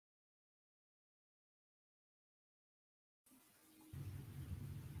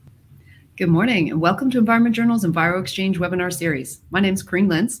Good morning and welcome to Environment Journal's EnviroExchange webinar series. My name is Corinne,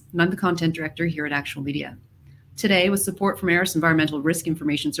 Lynds and I'm the content director here at Actual Media. Today, with support from ARIS Environmental Risk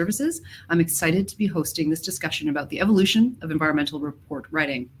Information Services, I'm excited to be hosting this discussion about the evolution of environmental report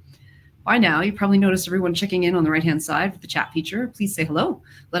writing. By now, you probably noticed everyone checking in on the right-hand side with the chat feature. Please say hello.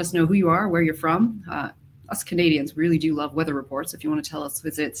 Let us know who you are, where you're from. Us Canadians really do love weather reports. If you want to tell us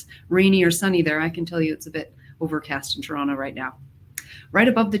if it's rainy or sunny there, I can tell you it's a bit overcast in Toronto right now. Right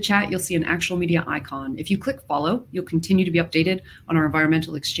above the chat, you'll see an Actual Media icon. If you click follow, you'll continue to be updated on our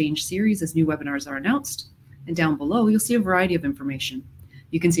Environmental Exchange series as new webinars are announced. And down below, you'll see a variety of information.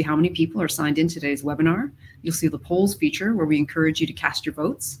 You can see how many people are signed in today's webinar. You'll see the polls feature where we encourage you to cast your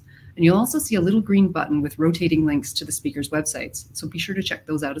votes. And you'll also see a little green button with rotating links to the speakers' websites. So be sure to check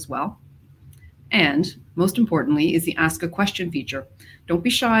those out as well. And most importantly is the Ask a Question feature. Don't be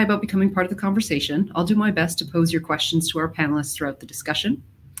shy about becoming part of the conversation. I'll do my best to pose your questions to our panelists throughout the discussion.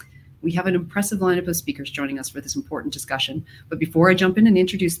 We have an impressive lineup of speakers joining us for this important discussion. But before I jump in and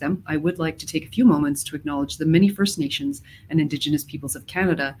introduce them, I would like to take a few moments to acknowledge the many First Nations and Indigenous peoples of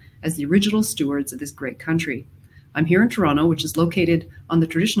Canada as the original stewards of this great country. I'm here in Toronto, which is located on the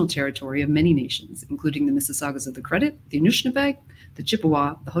traditional territory of many nations, including the Mississaugas of the Credit, the Anishinaabe, the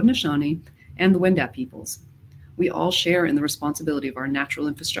Chippewa, the Haudenosaunee, and the Wendat peoples. We all share in the responsibility of our natural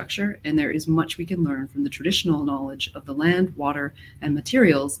infrastructure, and there is much we can learn from the traditional knowledge of the land, water, and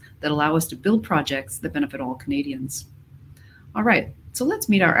materials that allow us to build projects that benefit all Canadians. All right, so let's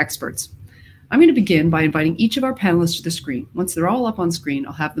meet our experts. I'm going to begin by inviting each of our panelists to the screen. Once they're all up on screen,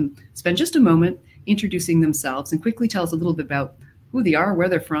 I'll have them spend just a moment introducing themselves and quickly tell us a little bit about who they are, where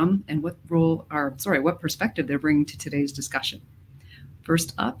they're from, and what perspective they're bringing to today's discussion.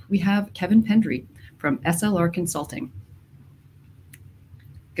 First up, we have Kevin Pendreigh from SLR Consulting.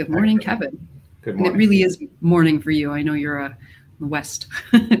 Good morning, Kevin. Good morning. And it really is morning for you. I know you're in the West.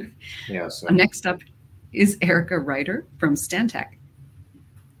 Yes. Next up is Erika Ryter from Stantec.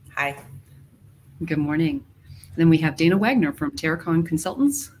 Hi. Good morning. Then we have Dana Wagner from Terracon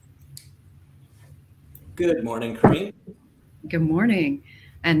Consultants. Good morning, Corinne. Good morning.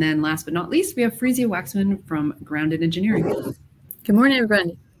 And then last but not least, we have Freesia Waxman from Grounded Engineering. Good morning,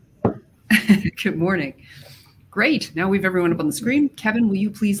 everybody. Good morning. Great. Now we have everyone up on the screen. Kevin, will you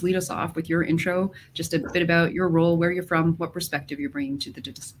please lead us off with your intro, just a bit about your role, where you're from, what perspective you're bringing to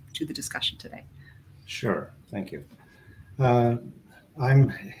the discussion today? Sure. Thank you.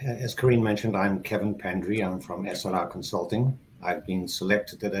 As Corinne mentioned, I'm Kevin Pendreigh. I'm from SLR Consulting. I've been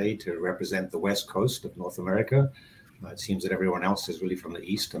selected today to represent the West Coast of North America. It seems that everyone else is really from the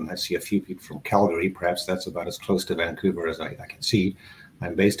East, and I see a few people from Calgary. Perhaps that's about as close to Vancouver as I can see.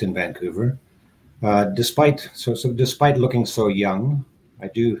 I'm based in Vancouver. Despite looking so young, I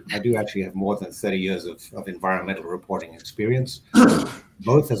do actually have more than 30 years of environmental reporting experience,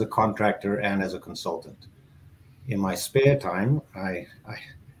 both as a contractor and as a consultant. In my spare time,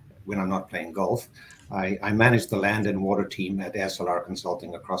 when I'm not playing golf, I manage the land and water team at SLR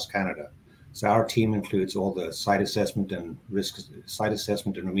Consulting across Canada. So our team includes all the site assessment and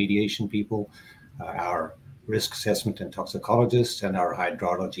remediation people, our risk assessment and toxicologists, and our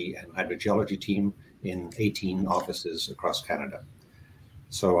hydrology and hydrogeology team in 18 offices across Canada.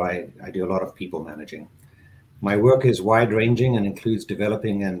 So I do a lot of people managing. My work is wide-ranging and includes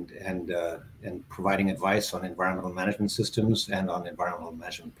developing and providing advice on environmental management systems and on environmental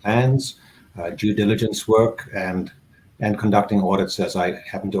management plans, due diligence work, and conducting audits, as I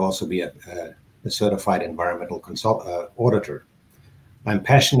happen to also be a certified environmental auditor. I'm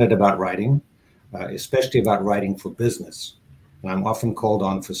passionate about writing, especially about writing for business. And I'm often called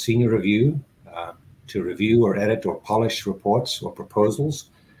on for senior review, to review or edit or polish reports or proposals.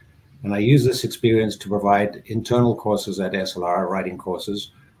 And I use this experience to provide internal courses at SLR, writing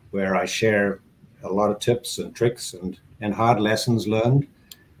courses, where I share a lot of tips and tricks and hard lessons learned,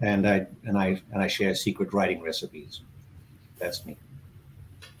 and I share secret writing recipes. That's me.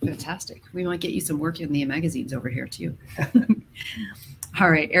 Fantastic. We might get you some work in the magazines over here too. All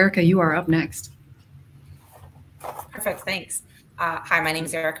right, Erika, you are up next. Perfect, thanks. Hi, my name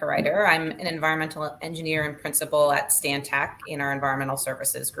is Erika Ryter. I'm an environmental engineer and principal at Stantec in our environmental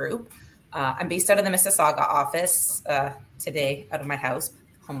services group. I'm based out of the Mississauga office today, out of my house,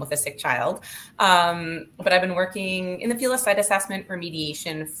 home with a sick child. But I've been working in the field of site assessment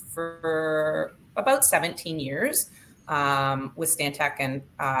remediation for about 17 years with Stantec and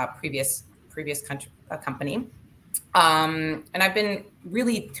previous company. And I've been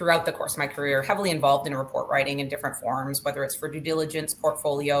really throughout the course of my career heavily involved in report writing in different forms, whether it's for due diligence,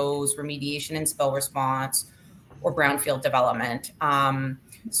 portfolios, remediation and spill response, or brownfield development.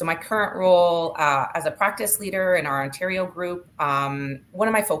 So my current role as a practice leader in our Ontario group, one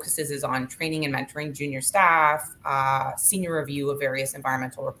of my focuses is on training and mentoring junior staff, senior review of various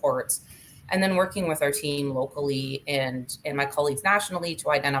environmental reports, and then working with our team locally and my colleagues nationally to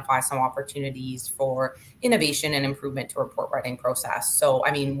identify some opportunities for innovation and improvement to report writing process. So,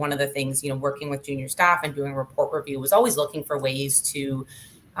 I mean, one of the things, working with junior staff and doing report review was always looking for ways to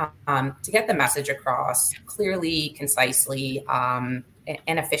get the message across clearly, concisely, and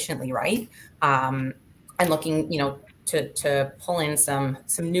efficiently, right? And looking, to pull in some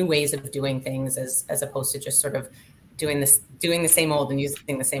new ways of doing things as opposed to just sort of doing the same old and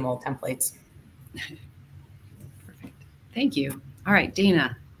using the same old templates. Perfect. Thank you. All right,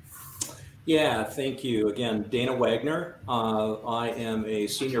 Dana. Yeah, thank you. Again, Dana Wagner. I am a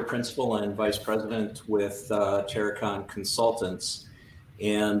senior principal and vice president with Terracon Consultants.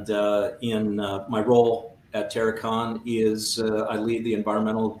 And in my role at Terracon is I lead the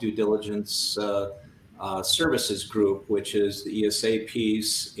environmental due diligence services group, which is the ESA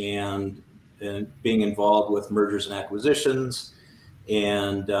piece, and being involved with mergers and acquisitions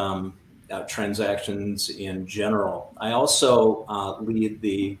and transactions in general. I also lead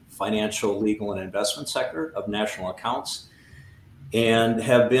the financial, legal, and investment sector of national accounts, and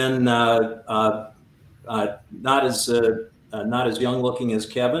have been not as young looking as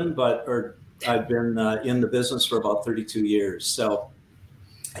Kevin, but I've been in the business for about 32 years. So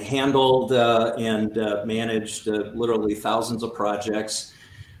I handled and managed literally thousands of projects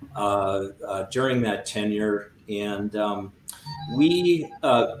during that tenure, and we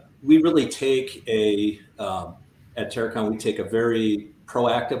really take at Terracon, we take a very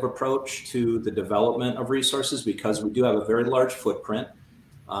proactive approach to the development of resources because we do have a very large footprint,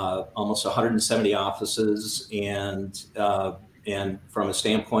 almost 170 offices, and from a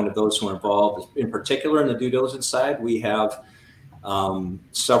standpoint of those who are involved, in particular in the due diligence side, we have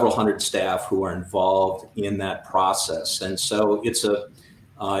several hundred staff who are involved in that process. And so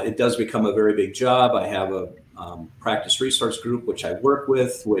it does become a very big job. I have a practice resource group, which I work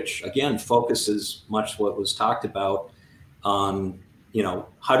with, which again focuses much what was talked about on,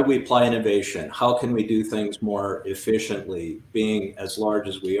 how do we apply innovation? How can we do things more efficiently, being as large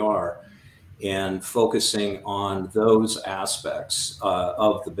as we are, and focusing on those aspects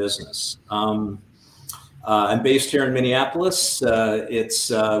of the business. I'm based here in Minneapolis.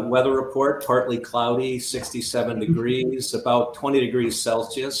 It's weather report, partly cloudy, 67 degrees, about 20 degrees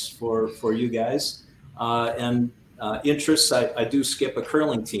Celsius for you guys. And interests, I do skip a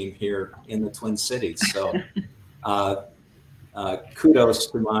curling team here in the Twin Cities. So kudos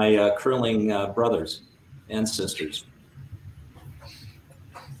to my curling brothers and sisters.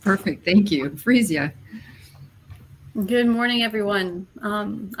 Perfect. Thank you. Freesia. Good morning, everyone.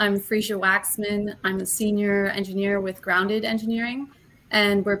 I'm Freesia Waxman. I'm a senior engineer with Grounded Engineering,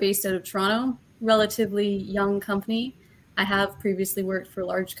 and we're based out of Toronto, relatively young company. I have previously worked for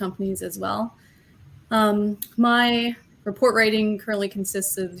large companies as well. My report writing currently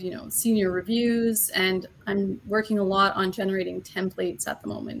consists of, senior reviews, and I'm working a lot on generating templates at the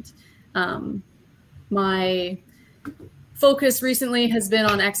moment. My focus recently has been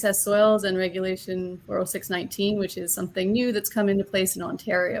on excess soils and regulation 40619, which is something new that's come into place in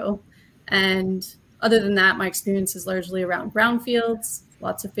Ontario. And other than that, my experience is largely around brownfields,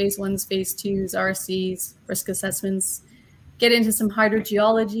 lots of phase 1s, phase 2s, RCs, risk assessments, get into some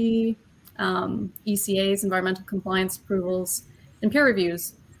hydrogeology, ECAs, environmental compliance approvals, and peer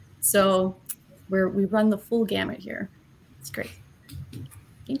reviews. So we run the full gamut here. It's great.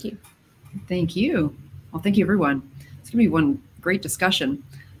 Thank you. Thank you. Well, thank you, everyone. It's going to be one great discussion.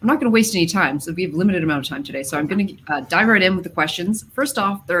 I'm not going to waste any time, so we have a limited amount of time today. So I'm going to dive right in with the questions. First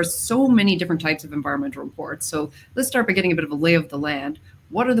off, there are so many different types of environmental reports. So let's start by getting a bit of a lay of the land.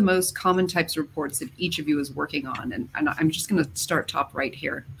 What are the most common types of reports that each of you is working on? And I'm just going to start top right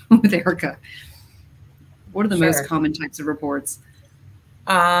here with Erika. What are the most common types of reports?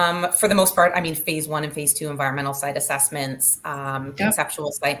 For the most part, phase 1 and phase 2 environmental site assessments,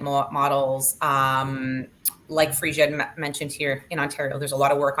 conceptual site models. Like Freesia mentioned here in Ontario, there's a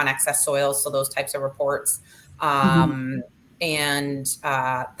lot of work on excess soils, so those types of reports. And then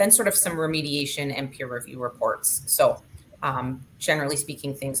sort of some remediation and peer review reports. So generally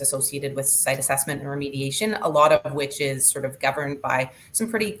speaking, things associated with site assessment and remediation, a lot of which is sort of governed by some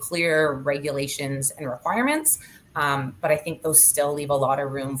pretty clear regulations and requirements. But I think those still leave a lot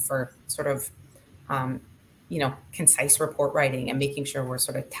of room for sort of, concise report writing and making sure we're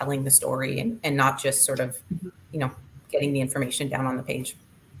sort of telling the story and not just sort of, getting the information down on the page.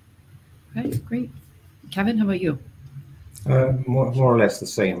 Okay, great. Kevin, how about you? More or less the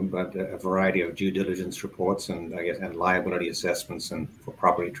same, but a variety of due diligence reports and I guess and liability assessments and for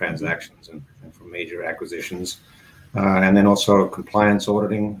property transactions and for major acquisitions, and then also compliance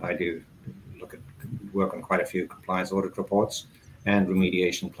auditing. I do work on quite a few compliance audit reports and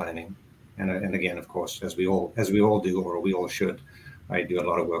remediation planning, and again, of course, as we all do, or we all should, I do a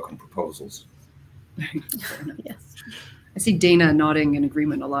lot of work on proposals. Yes. I see Dana nodding in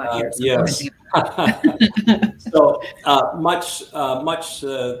agreement a lot here. So yes. So much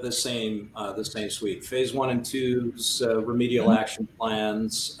the same suite. Phase 1 and 2's remedial action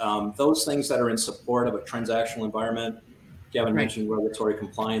plans, those things that are in support of a transactional environment. Gavin mentioned regulatory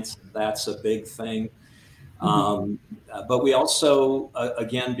compliance. That's a big thing. But we also,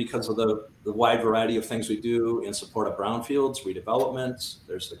 again, because of the wide variety of things we do in support of brownfields, redevelopment,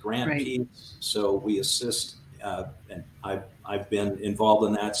 there's the grant piece. So we assist, and I've been involved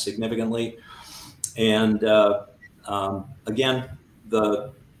in that significantly. And again,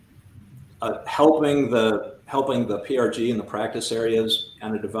 helping the PRG and the practice areas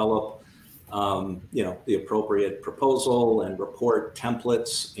kind of develop the appropriate proposal and report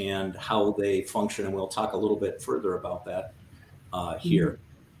templates and how they function. And we'll talk a little bit further about that here.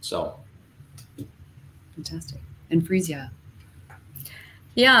 So. Fantastic. And Freesia.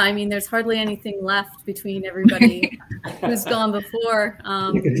 Yeah, I mean, there's hardly anything left between everybody who's gone before.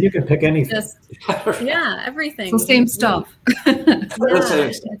 You can pick anything. Yeah, everything. So same stuff.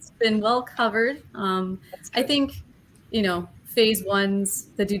 It's been well covered. I think, phase 1s,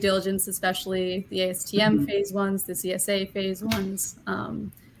 the due diligence, especially the ASTM phase 1s, the CSA phase 1s,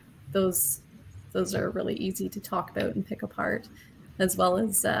 those are really easy to talk about and pick apart, as well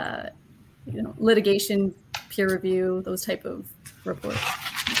as litigation, peer review, those type of reports.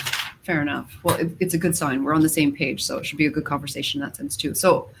 Fair enough. Well, it's a good sign. We're on the same page, so it should be a good conversation in that sense too.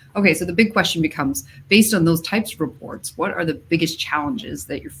 So, okay, so the big question becomes, based on those types of reports, what are the biggest challenges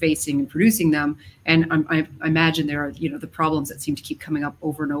that you're facing in producing them? And I imagine there are, the problems that seem to keep coming up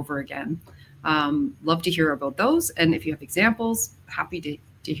over and over again. Love to hear about those, and if you have examples, happy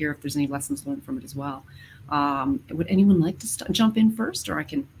to hear if there's any lessons learned from it as well. Would anyone like to jump in first, or I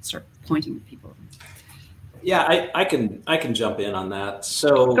can start pointing at people? Yeah, I can jump in on that.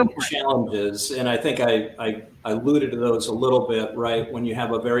 So challenges, and I think I alluded to those a little bit, right? When you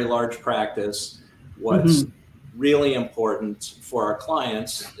have a very large practice, what's really important for our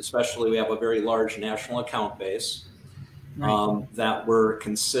clients, especially we have a very large national account base, that we're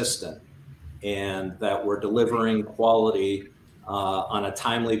consistent and that we're delivering quality on a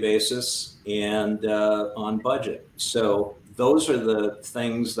timely basis and on budget. So those are the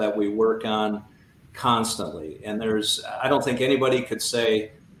things that we work on constantly. And I don't think anybody could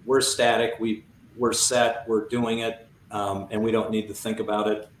say we're static, we're set, we're doing it, and we don't need to think about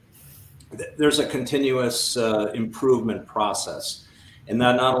it. There's a continuous improvement process. And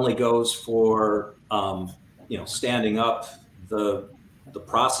that not only goes for, standing up the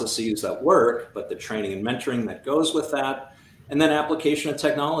processes that work, but the training and mentoring that goes with that. And then application of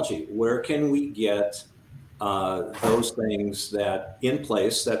technology. Where can we get those things that in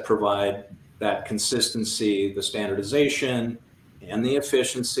place that provide that consistency, the standardization, and the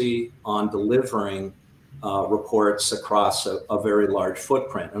efficiency on delivering reports across a very large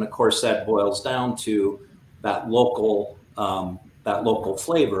footprint. And of course, that boils down to that local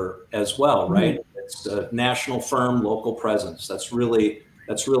flavor as well, right? It's a national firm, local presence. That's really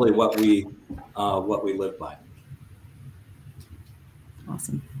what we live by.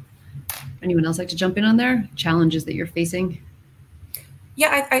 Awesome. Anyone else like to jump in on there? Challenges that you're facing?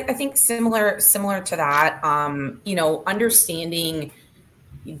 Yeah, I think similar to that, understanding,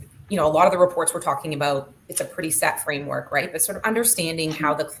 a lot of the reports we're talking about, it's a pretty set framework, right? But sort of understanding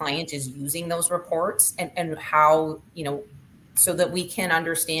how the client is using those reports and how, so that we can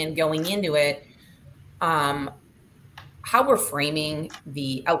understand going into it, how we're framing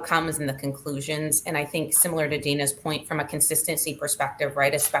the outcomes and the conclusions. And I think similar to Dana's point from a consistency perspective,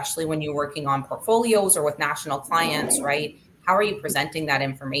 right? Especially when you're working on portfolios or with national clients, right? How are you presenting that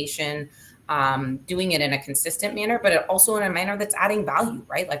information, doing it in a consistent manner, but also in a manner that's adding value,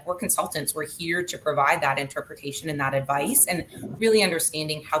 right? Like we're consultants, we're here to provide that interpretation and that advice and really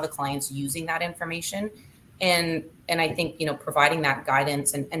understanding how the client's using that information. And I think, providing that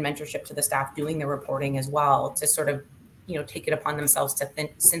guidance and mentorship to the staff doing the reporting as well to sort of, take it upon themselves to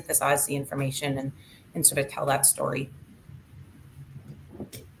synthesize the information and sort of tell that story.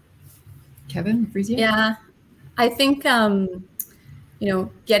 Kevin, Freesia? Yeah. I think,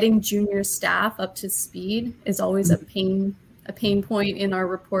 getting junior staff up to speed is always a pain point in our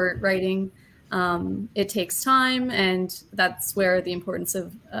report writing. It takes time, and that's where the importance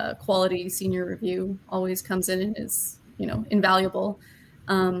of quality senior review always comes in, and is, invaluable.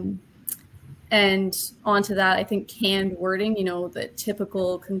 And onto that, I think canned wording, the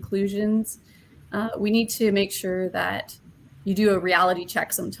typical conclusions. We need to make sure that you do a reality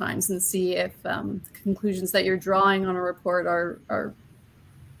check sometimes and see if the conclusions that you're drawing on a report are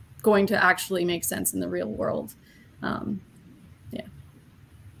going to actually make sense in the real world.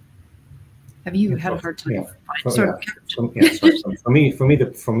 Have you had a hard time? Yeah. For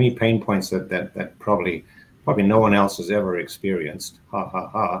me, pain points that probably no one else has ever experienced.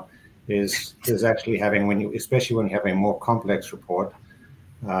 Is actually having especially when you have a more complex report,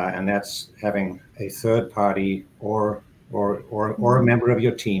 and that's having a third party or a member of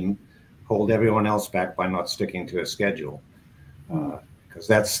your team hold everyone else back by not sticking to a schedule. Because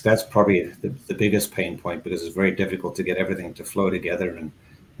that's probably the biggest pain point, because it's very difficult to get everything to flow together and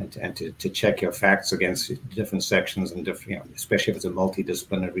to check your facts against different sections and different, especially if it's a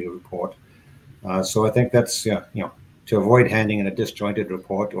multidisciplinary report. So I think that's to avoid handing in a disjointed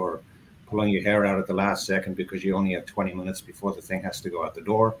report or pulling your hair out at the last second because you only have 20 minutes before the thing has to go out the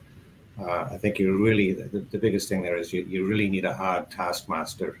door. I think you really, the biggest thing there is you really need a hard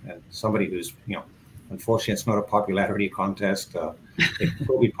taskmaster and somebody who's, unfortunately it's not a popularity contest. It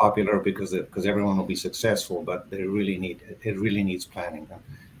will be popular because everyone will be successful, but it really needs planning. And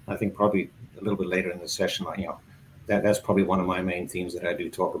I think probably a little bit later in the session, that's probably one of my main themes that I do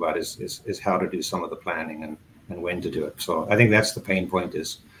talk about is how to do some of the planning and when to do it. So I think that's the pain point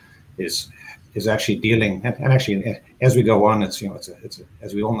is actually dealing, and actually as we go on, it's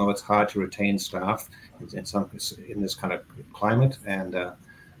as we all know, it's hard to retain staff in this kind of climate, and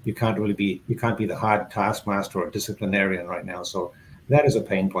you can't be the hard taskmaster or disciplinarian right now. So that is a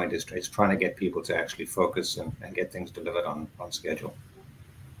pain point, is trying to get people to actually focus and get things delivered on schedule.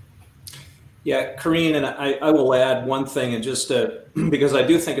 Yeah, Corinne, and I will add one thing, and just because I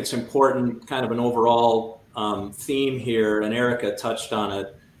do think it's important, kind of an overall theme here, and Erika touched on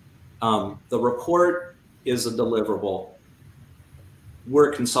it. The report is a deliverable.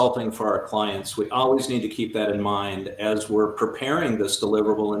 We're consulting for our clients. We always need to keep that in mind as we're preparing this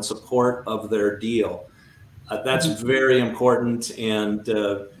deliverable in support of their deal. That's very important, and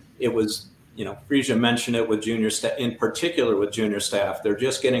it was, Freesia mentioned it with junior staff, in particular with junior staff. They're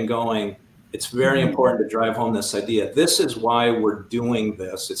just getting going. It's very important to drive home this idea. This is why we're doing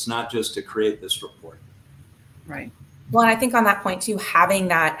this. It's not just to create this report. Right. Well, and I think on that point too, having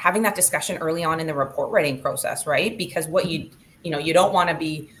that discussion early on in the report writing process, right? Because what you don't want to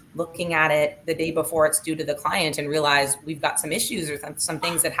be looking at it the day before it's due to the client and realize we've got some issues or some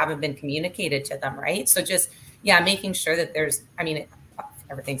things that haven't been communicated to them, right? So just, making sure that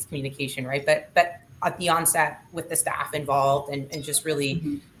everything's communication, right? But at the onset with the staff involved and just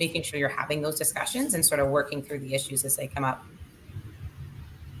really making sure you're having those discussions and sort of working through the issues as they come up.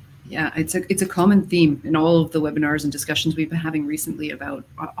 Yeah, it's a common theme in all of the webinars and discussions we've been having recently about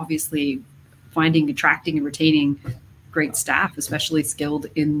obviously finding, attracting, and retaining great staff, especially skilled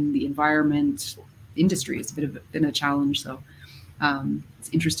in the environment industry. It's been a challenge. So it's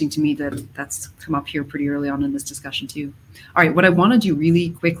interesting to me that that's come up here pretty early on in this discussion too. All right, what I want to do really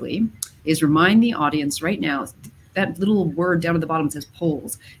quickly is remind the audience right now, that little word down at the bottom says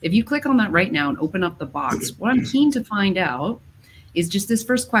polls. If you click on that right now and open up the box, what I'm keen to find out is just this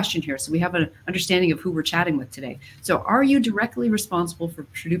first question here. So we have an understanding of who we're chatting with today. So are you directly responsible for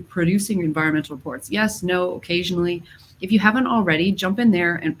producing environmental reports? Yes, no, occasionally. If you haven't already, jump in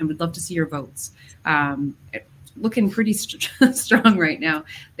there and we'd love to see your votes. Looking pretty strong right now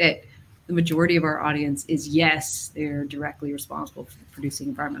that the majority of our audience is yes, they're directly responsible for producing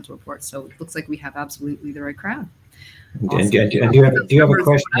environmental reports. So it looks like we have absolutely the right crowd. Awesome. Do you have a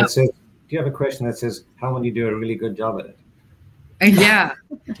question that says? Do you have a question that says how many do a really good job at it? Yeah,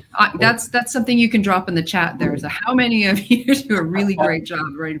 that's something you can drop in the chat there. So how many of you do a really great job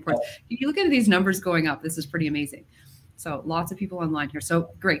writing reports? If you look at these numbers going up, this is pretty amazing. So lots of people online here.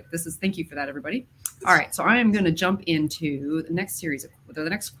 So great. Thank you for that, everybody. All right. So I am going to jump into the next series, the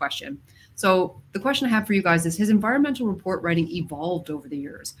next question. So the question I have for you guys is, has environmental report writing evolved over the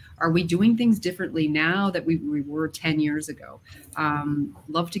years? Are we doing things differently now that we were 10 years ago?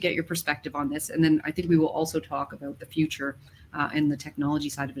 Love to get your perspective on this. And then I think we will also talk about the future and the technology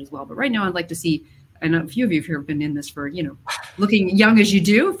side of it as well. But right now I'd like to see, and a few of you here have been in this for, looking young as you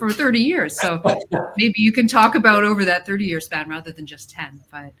do for 30 years. So maybe you can talk about over that 30-year span rather than just 10.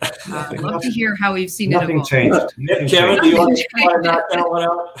 But I'd love to hear how we've seen it evolve. Nothing changed. Kevin, do you want to knock that one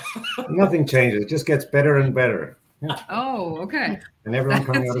out? Nothing changes. It just gets better and better. Yeah. Oh, okay. And everyone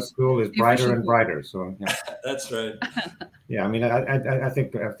coming out of school is brighter and brighter. So yeah. That's right. Yeah, I mean, I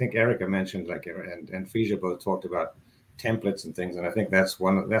think Erika mentioned, and Freesia both talked about templates and things, and I think that's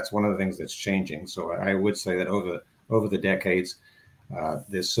one of the things that's changing. So I would say that over over the decades,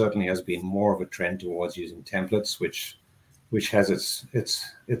 there certainly has been more of a trend towards using templates, which has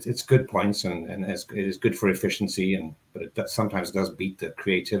its good points, and it is good for efficiency, but it sometimes does beat the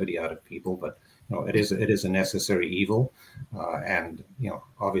creativity out of people. But it is a necessary evil, and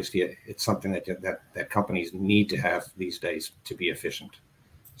obviously it's something that companies need to have these days to be efficient.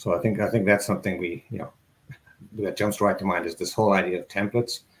 So I think that's something that jumps right to mind, is this whole idea of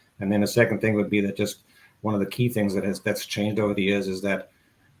templates. And then the second thing would be that just one of the key things that's changed over the years is that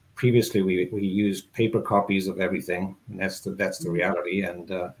previously we used paper copies of everything, and that's the reality. And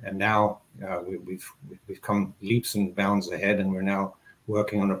now we've come leaps and bounds ahead, and we're now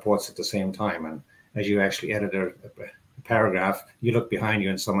working on reports at the same time. And as you actually edit a paragraph, you look behind you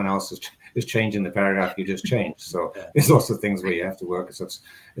and someone else is changing the paragraph you just changed. So there's also things where you have to work. So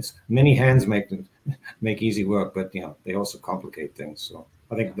it's many hands make easy work, but they also complicate things. So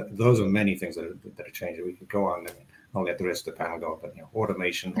I think those are many things that are changing. We could go on, and I'll let the rest of the panel go, but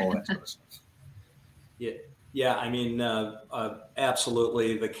automation, all that sort of stuff. Yeah. I mean,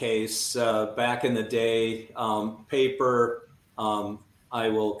 absolutely the case. Back in the day, paper, I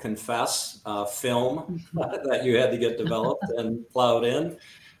will confess, film that you had to get developed and plowed in.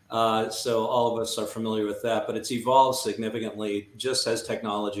 So all of us are familiar with that, but it's evolved significantly, just as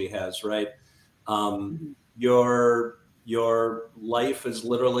technology has, right? Your life is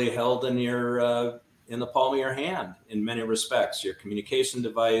literally held in in the palm of your hand in many respects. Your communication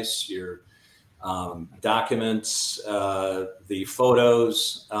device, your documents, the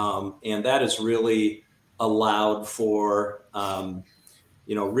photos, and that has really allowed for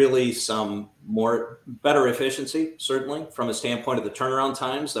really some better efficiency, certainly from a standpoint of the turnaround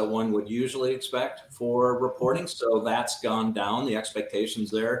times that one would usually expect for reporting. So that's gone down. The expectations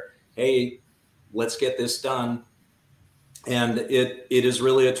there, hey, let's get this done. And it is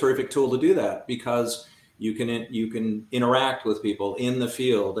really a terrific tool to do that, because you can interact with people in the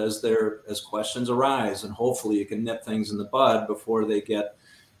field as questions arise, and hopefully you can nip things in the bud before they get,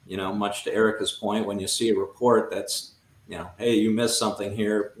 much to Erika's point, when you see a report that's, hey, you missed something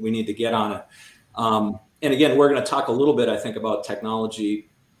here, we need to get on it. And again, we're going to talk a little bit, I think, about technology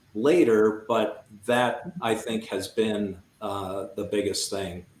later, but that, I think, has been the biggest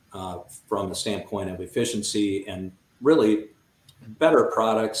thing from the standpoint of efficiency and really better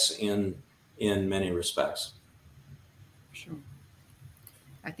products in many respects. Sure.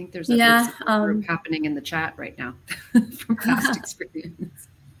 I think there's a group happening in the chat right now from past experience.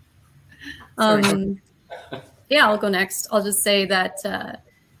 Yeah, I'll go next. I'll just say that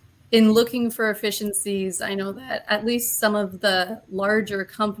in looking for efficiencies, I know that at least some of the larger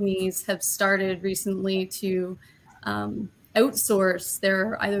companies have started recently to outsource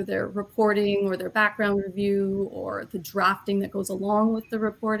either their reporting or their background review or the drafting that goes along with the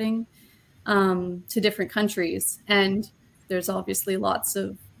reporting to different countries. And there's obviously lots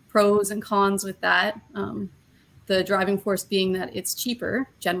of pros and cons with that. The driving force being that it's cheaper,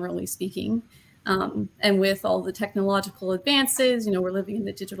 generally speaking. And with all the technological advances, we're living in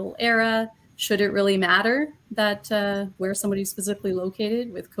the digital era. Should it really matter that where somebody's physically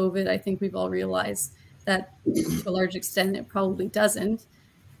located? With COVID, I think we've all realized that to a large extent, it probably doesn't.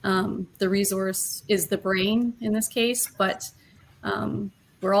 The resource is the brain in this case, but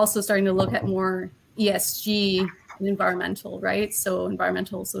we're also starting to look at more ESG and environmental, right? So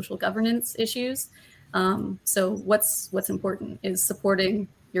environmental, social governance issues. So what's important? Is supporting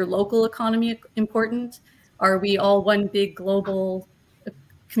your local economy important? Are we all one big global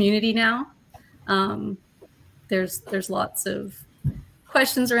community now? There's lots of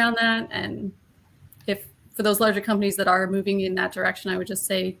questions around that. And if for those larger companies that are moving in that direction, I would just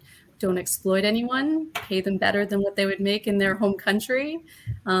say, don't exploit anyone, pay them better than what they would make in their home country.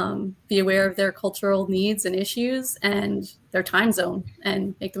 Be aware of their cultural needs and issues and their time zone,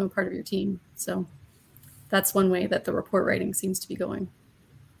 and make them a part of your team. So that's one way that the report writing seems to be going.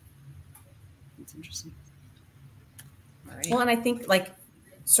 That's interesting. All right. Well, and I think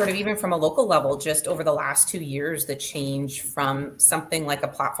sort of even from a local level, just over the last 2 years, the change from something like a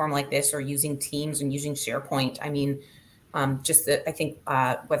platform like this, or using Teams and using SharePoint. I mean, I think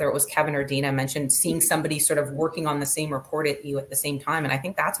whether it was Kevin or Dina mentioned seeing somebody sort of working on the same report at you at the same time. And I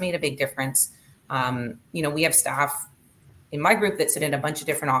think that's made a big difference. We have staff in my group that sit in a bunch of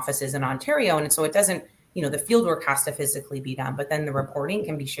different offices in Ontario. And so it doesn't, the field work has to physically be done, but then the reporting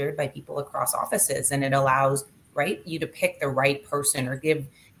can be shared by people across offices, and it allows, right, you to pick the right person or give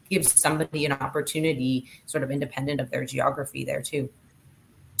somebody an opportunity sort of independent of their geography there too.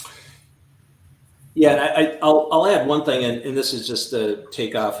 Yeah, I'll add one thing, and this is just a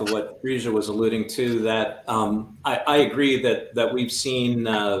takeoff of what Freesia was alluding to, that I agree that we've seen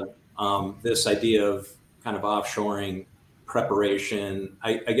this idea of kind of offshoring preparation.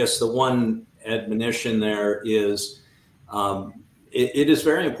 I guess the one admonition there is it is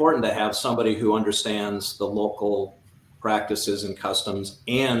very important to have somebody who understands the local practices and customs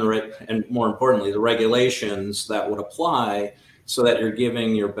and more importantly, the regulations that would apply so that you're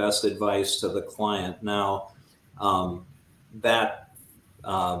giving your best advice to the client. Now,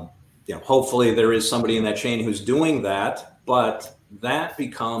 hopefully there is somebody in that chain who's doing that, but that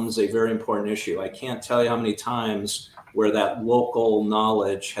becomes a very important issue. I can't tell you how many times where that local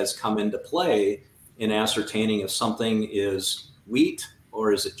knowledge has come into play in ascertaining if something is wheat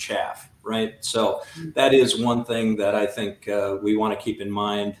or is it chaff, right? So that is one thing that I think we want to keep in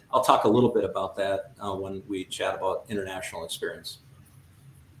mind. I'll talk a little bit about that when we chat about international experience.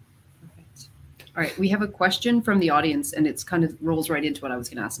 Perfect. All right, we have a question from the audience, and it's kind of rolls right into what I was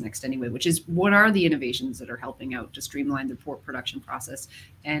going to ask next anyway, which is what are the innovations that are helping out to streamline the report production process?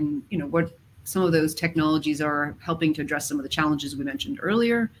 And, you know, what some of those technologies are helping to address some of the challenges we mentioned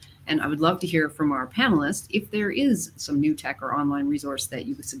earlier. And I would love to hear from our panelists if there is some new tech or online resource that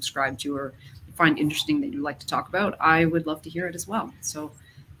you subscribe to or find interesting that you'd like to talk about. I would love to hear it as well. So,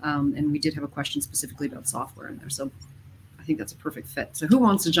 and we did have a question specifically about software in there. So I think that's a perfect fit. So who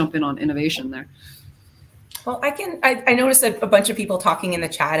wants to jump in on innovation there? Well, I noticed a bunch of people talking in the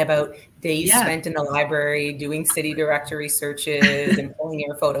chat about days spent in the library doing city directory searches and pulling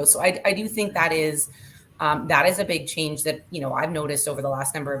air photos. So I do think that is a big change that, you know, I've noticed over the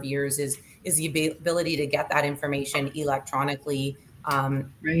last number of years is the ability to get that information electronically. Right.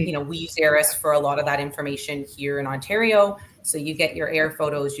 You know, we use ARIS for a lot of that information here in Ontario. So you get your air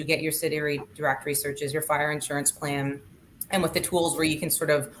photos, you get your city directory searches, your fire insurance plan, and with the tools where you can sort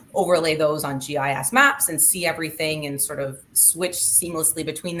of overlay those on GIS maps and see everything and sort of switch seamlessly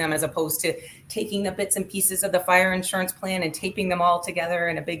between them, as opposed to taking the bits and pieces of the fire insurance plan and taping them all together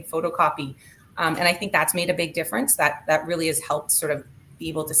in a big photocopy. And I think that's made a big difference. That really has helped sort of be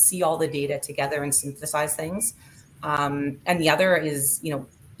able to see all the data together and synthesize things. And the other is, you know,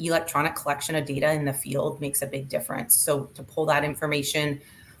 electronic collection of data in the field makes a big difference. So to pull that information,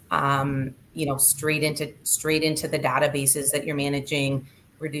 you know, straight into the databases that you're managing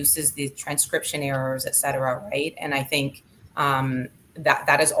reduces the transcription errors, et cetera, right? And I think that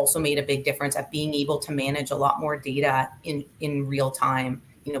has also made a big difference at being able to manage a lot more data in real time.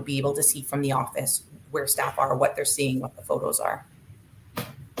 You know, be able to see from the office where staff are, what they're seeing, what the photos are.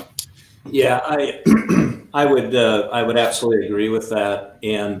 Yeah, I would absolutely agree with that.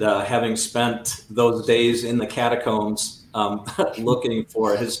 And having spent those days in the catacombs looking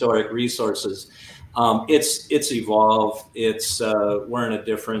for historic resources, it's evolved. We're in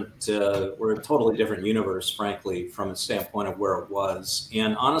a totally different universe, frankly, from a standpoint of where it was.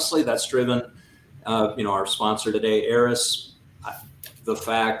 And honestly, that's driven, you know, our sponsor today, ARIS. The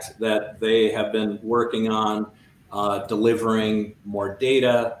fact that they have been working on delivering more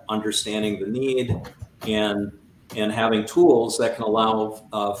data, understanding the need, and having tools that can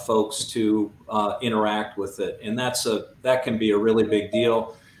allow folks to interact with it. And that can be a really big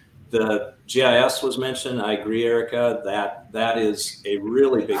deal. The GIS was mentioned. I agree, Erika, that is a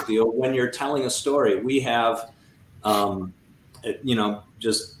really big deal. When you're telling a story, we have, you know,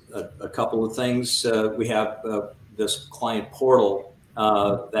 just a couple of things. We have this client portal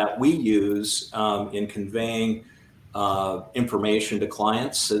that we use in conveying information to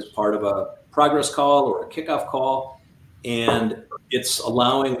clients as part of a progress call or a kickoff call. And it's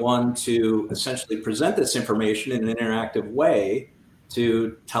allowing one to essentially present this information in an interactive way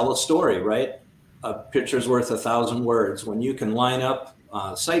to tell a story, right? A picture's worth 1,000 words. When you can line up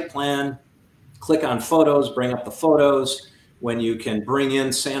a site plan, click on photos, bring up the photos, when you can bring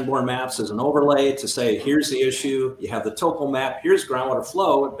in Sanborn maps as an overlay to say, here's the issue, you have the topo map, here's groundwater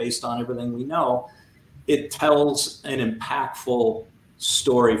flow based on everything we know, it tells an impactful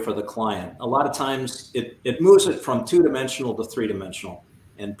story for the client. A lot of times it moves it from 2-dimensional to 3-dimensional,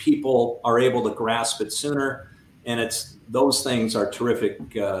 and people are able to grasp it sooner. And those things are terrific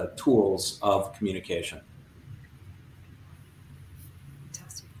tools of communication.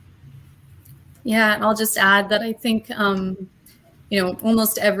 Yeah, and I'll just add that I think, you know,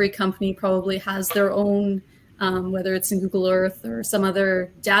 almost every company probably has their own, whether it's in Google Earth or some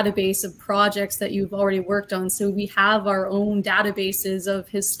other database of projects that you've already worked on. So we have our own databases of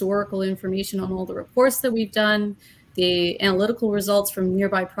historical information on all the reports that we've done, the analytical results from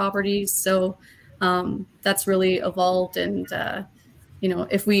nearby properties. So that's really evolved. And, you know,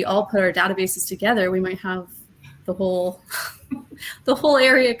 if we all put our databases together, we might have the whole, the whole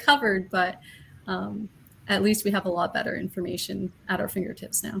area covered. But at least we have a lot better information at our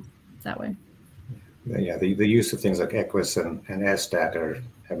fingertips now that way. Yeah, the use of things like EQUIS and SDAT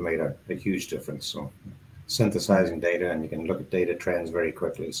have made a huge difference. So synthesizing data, and you can look at data trends very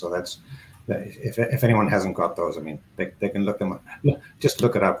quickly. So that's, if anyone hasn't got those, I mean, they can look them up. Just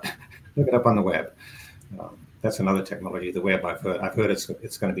look it up. Look it up on the web. That's another technology, the web. I've heard it's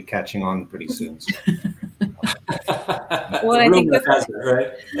going to be catching on pretty soon. So. Well, I think Rumor has it,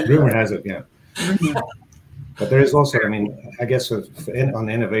 right? Rumor has it, yeah. But there is also, I mean, I guess on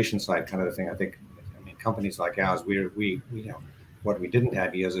the innovation side, kind of the thing. I think, I mean, companies like ours, we you know, what we didn't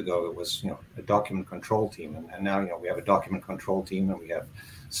have years ago, it was, you know, a document control team, and now, you know, we have a document control team, and we have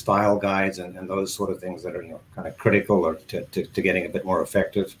style guides and those sort of things that are, you know, kind of critical or to getting a bit more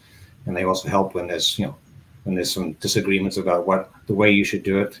effective, and they also help when there's, you know, when there's some disagreements about what the way you should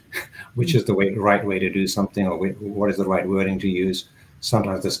do it, which is the right way to do something, or what is the right wording to use.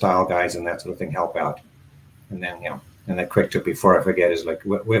 Sometimes the style guides and that sort of thing help out. And then, you know, and that quick tip before I forget is like,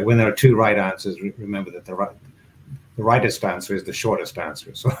 when there are two right answers, remember that the rightest answer is the shortest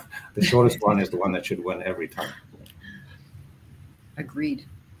answer. So the shortest one is the one that should win every time. Agreed.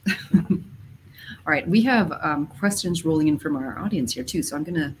 All right, we have questions rolling in from our audience here too. So I'm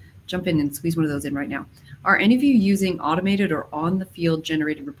going to jump in and squeeze one of those in right now. Are any of you using automated or on-the-field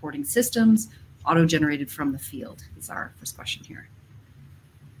generated reporting systems, auto-generated from the field? Is our first question here.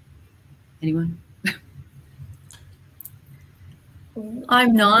 Anyone?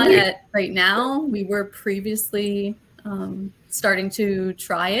 I'm not at right now. We were previously starting to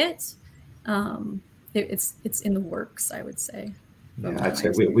try it. It's in the works, I would say. Yeah, I'd say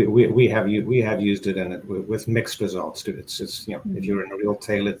we have used it, and with mixed results too. It's you know, if you're in a real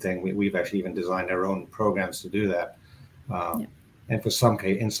tailored thing, we've actually even designed our own programs to do that. And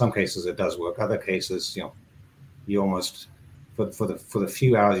in some cases it does work. Other cases, you know, you almost for the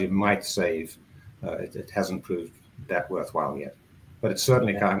few hours you might save, it hasn't proved that worthwhile yet. But it's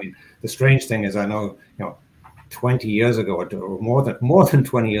certainly, I mean, the strange thing is, I know, you know, 20 years ago or more than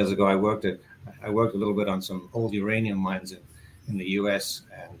 20 years ago, I worked a little bit on some old uranium mines in the U.S.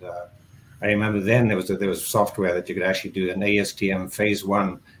 and I remember then there was software that you could actually do an ASTM phase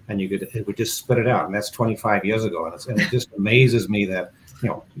 1, and it would just spit it out, and that's 25 years ago, and it just amazes me that, you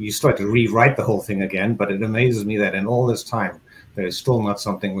know, you start to rewrite the whole thing again, but it amazes me that in all this time there is still not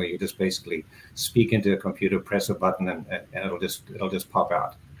something where you just basically speak into a computer, press a button, and it'll just pop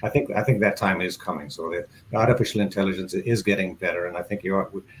out. I think that time is coming. So the artificial intelligence is getting better, and I think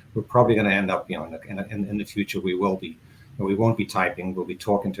we're probably going to end up, you know, in the future we won't be typing, we'll be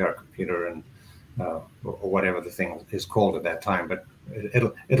talking to our computer and or whatever the thing is called at that time, but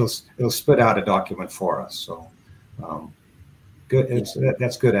it'll spit out a document for us. So good,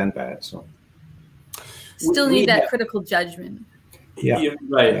 that's good and bad. So still need that critical judgment. Yeah,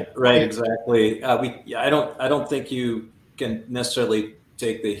 right, exactly. I don't think you can necessarily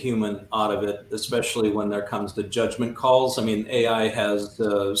take the human out of it, especially when there comes to judgment calls. I mean, AI has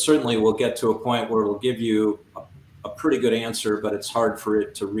certainly will get to a point where it'll give you a pretty good answer, but it's hard for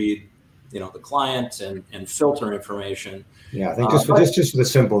it to read, you know, the client and filter information. Yeah, I think just for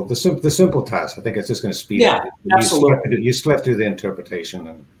the simple task, I think it's just going to speed up. Absolutely. You slept through the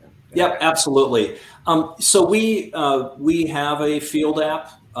interpretation. Yep, absolutely. So we have a field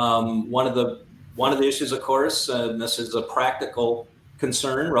app. One of the issues, of course, and this is a practical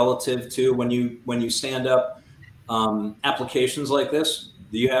concern relative to when you stand up applications like this,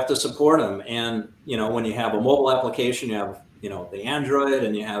 you have to support them. And you know, when you have a mobile application, you have, you know, the Android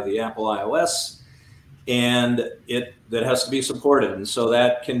and you have the Apple iOS, and that has to be supported. And so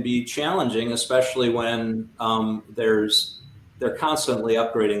that can be challenging, especially when they're constantly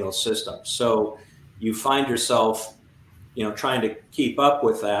upgrading those systems. So you find yourself, you know, trying to keep up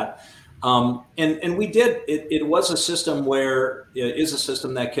with that. And we did, it was a system where it is a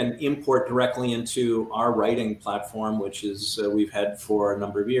system that can import directly into our writing platform, which is we've had for a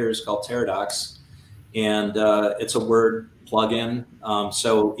number of years, called Terracon. And it's a Word plugin.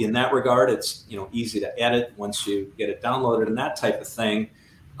 So in that regard, it's, you know, easy to edit once you get it downloaded and that type of thing.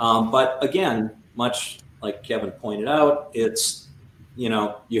 But again, much like Kevin pointed out, it's, you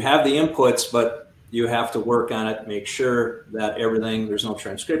know, you have the inputs, but you have to work on it, make sure that there's no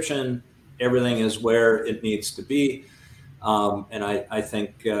transcription, everything is where it needs to be. And I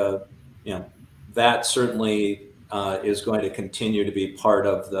think, you know, that certainly is going to continue to be part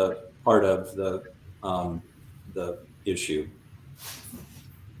of the issue.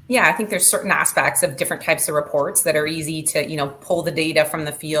 Yeah, I think there's certain aspects of different types of reports that are easy to, you know, pull the data from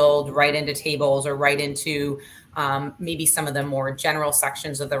the field right into tables or right into maybe some of the more general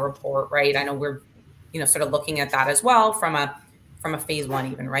sections of the report, right? I know we're, you know, sort of looking at that as well from a phase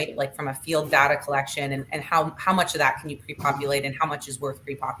 1 even, right? Like from a field data collection and how much of that can you pre-populate and how much is worth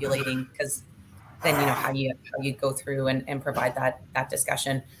pre-populating, because then you know how you go through and provide that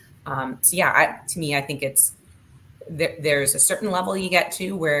discussion. So yeah, to me, I think it's there's a certain level you get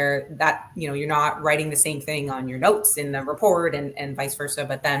to where that, you're not writing the same thing on your notes in the report and vice versa.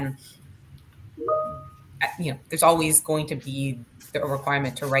 But then, there's always going to be a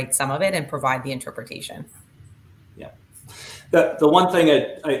requirement to write some of it and provide the interpretation. Yeah. The one thing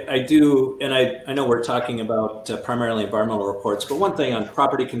I do, and I know we're talking about primarily environmental reports, but one thing on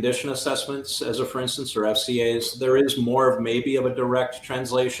property condition assessments, as a for instance, or FCAs, there is more of maybe of a direct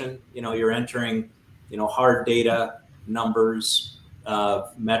translation. You're entering, hard data, numbers,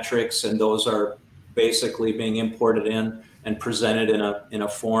 metrics, and those are basically being imported in and presented in a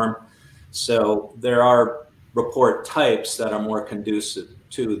form. So there are report types that are more conducive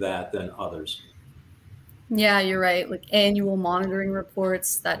to that than others. Yeah, you're right. Like annual monitoring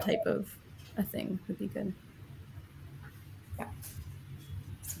reports, that type of a thing would be good. Yeah.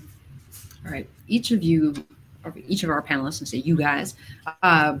 All right. Each of you, or each of our panelists, and say you guys,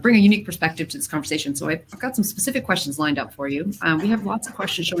 bring a unique perspective to this conversation. So I've got some specific questions lined up for you. We have lots of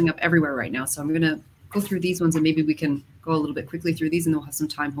questions showing up everywhere right now. So I'm going to go through these ones, and maybe we can go a little bit quickly through these, and we'll have some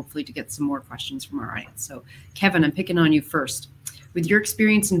time, hopefully, to get some more questions from our audience. So Kevin, I'm picking on you first. With your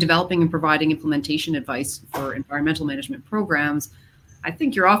experience in developing and providing implementation advice for environmental management programs, I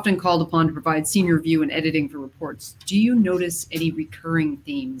think you're often called upon to provide senior review and editing for reports. Do you notice any recurring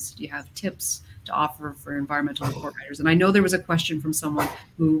themes? Do you have tips to offer for environmental report writers? And I know there was a question from someone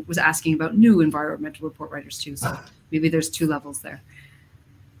who was asking about new environmental report writers too, so maybe there's two levels there.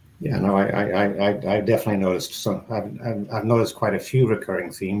 Yeah, no, I definitely noticed some. I've noticed quite a few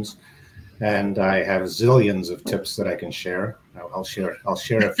recurring themes, and I have zillions of tips that I can share. I'll share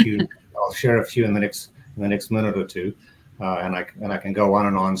a few. I'll share a few in the next minute or two, and I can go on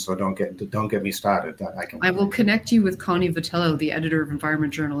and on. So don't get me started. I will connect you with Connie Vitello, the editor of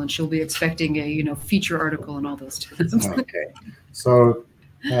Environment Journal, and she'll be expecting a feature article and all those tips. Okay, so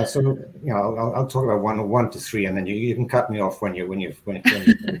I'll talk about one to three, and then you can cut me off when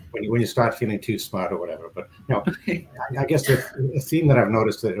you start feeling too smart or whatever. But okay. I guess the theme that I've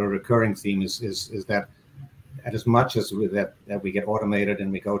noticed, that a recurring theme is that as much as that we get automated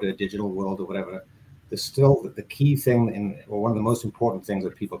and we go to a digital world or whatever, there's still the key thing, or one of the most important things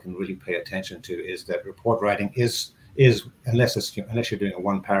that people can really pay attention to is that report writing is unless you're doing a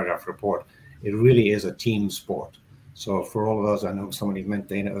one paragraph report, it really is a team sport. So for all of those, I know somebody meant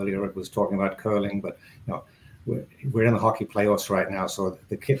Dana earlier was talking about curling, but we're in the hockey playoffs right now. So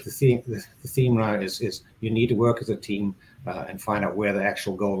the theme now is you need to work as a team and find out where the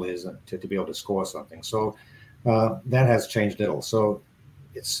actual goal is to be able to score something. So that has changed a little. So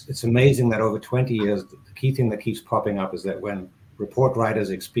it's amazing that over 20 years, the key thing that keeps popping up is that when report writers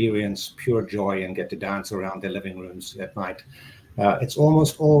experience pure joy and get to dance around their living rooms at night, it's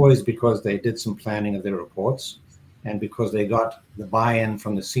almost always because they did some planning of their reports, and because they got the buy-in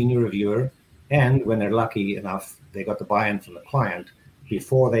from the senior reviewer, and when they're lucky enough, they got the buy-in from the client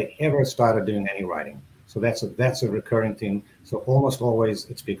before they ever started doing any writing. So that's a recurring theme. So almost always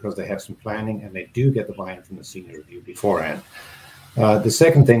it's because they have some planning and they do get the buy-in from the senior review beforehand. The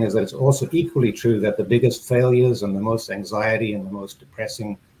second thing is that it's also equally true that the biggest failures and the most anxiety and the most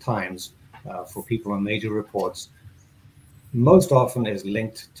depressing times for people on major reports most often is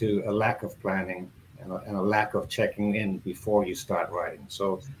linked to a lack of planning and a lack of checking in before you start writing.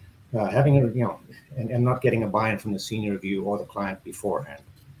 So having and not getting a buy-in from the senior review or the client beforehand.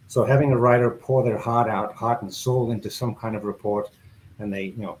 So having a writer pour their heart and soul into some kind of report, and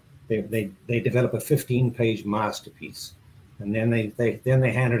they develop a 15-page masterpiece, and then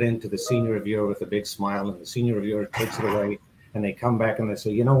they hand it in to the senior reviewer with a big smile, and the senior reviewer takes it away, and they come back and they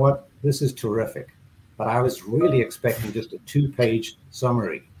say, you know what, this is terrific, but I was really expecting just a 2-page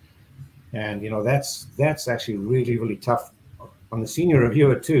summary. And that's actually really, really tough on the senior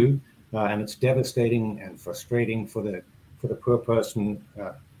reviewer too, and it's devastating and frustrating for the poor person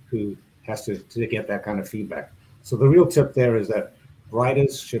who has to get that kind of feedback. So the real tip there is that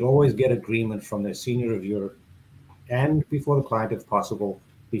writers should always get agreement from their senior reviewer and before the client, if possible,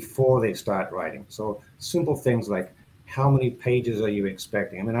 before they start writing. So simple things like, how many pages are you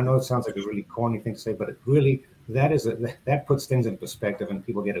expecting? I mean, I know it sounds like a really corny thing to say, but it really, that puts things in perspective and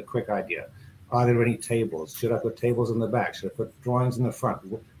people get a quick idea. Are there any tables? Should I put tables in the back? Should I put drawings in the front?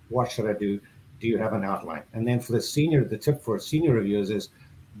 What should I do? Do you have an outline? And then for the tip for senior reviewers is,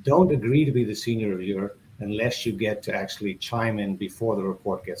 don't agree to be the senior reviewer unless you get to actually chime in before the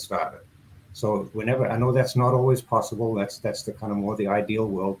report gets started. So I know that's not always possible. That's the kind of more the ideal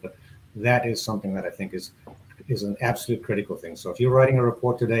world, but that is something that I think is an absolute critical thing. So if you're writing a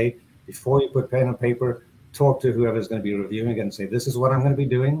report today, before you put pen and paper, talk to whoever's going to be reviewing it and say, this is what I'm going to be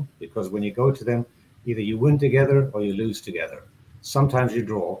doing, because when you go to them, either you win together or you lose together. Sometimes you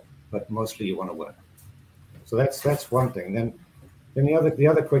draw, but mostly you want to win. So that's one thing. Then the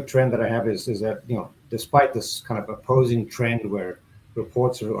other quick trend that I have is that, you know, despite this kind of opposing trend where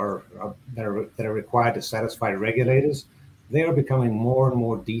reports that are required to satisfy regulators, they are becoming more and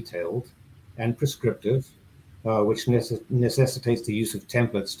more detailed and prescriptive, which necessitates the use of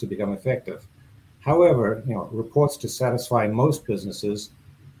templates to become effective. However, you know, reports to satisfy most businesses,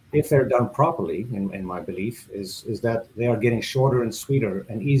 if they're done properly, in my belief, is that they are getting shorter and sweeter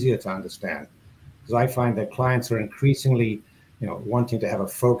and easier to understand. Because I find that clients are increasingly, you know, wanting to have a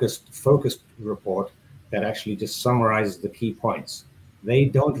focused report that actually just summarizes the key points. They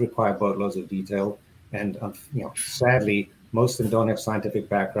don't require boatloads of detail, and you know, sadly, most of them don't have scientific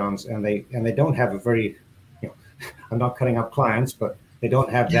backgrounds, and they don't have a very, you know, I'm not cutting up clients, but they don't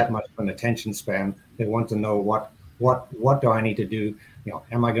have that much of an attention span. They want to know what do I need to do? You know,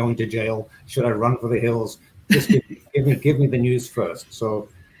 am I going to jail? Should I run for the hills? Just give me the news first. So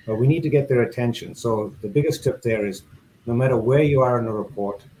we need to get their attention. So the biggest tip there is, no matter where you are in a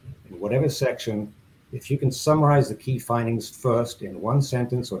report, in whatever section, if you can summarize the key findings first in one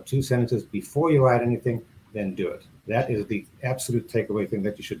sentence or two sentences before you write anything, then do it. That is the absolute takeaway thing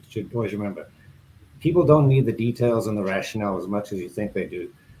that you should always remember. People don't need the details and the rationale as much as you think they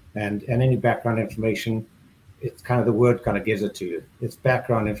do. And any background information, it's kind of, the word kind of gives it to you. It's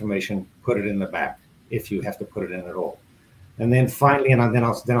background information, put it in the back if you have to put it in at all. And then finally, and then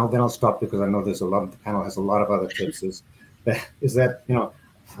I'll stop, because I know there's a lot of, the panel has a lot of other tips, is that, you know,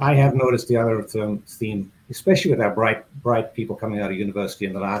 I have noticed the other theme, especially with our bright people coming out of university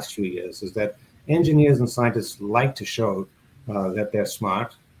in the last few years, is that engineers and scientists like to show that they're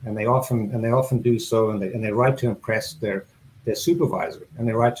smart, and they often do so, and they write to impress their supervisor, and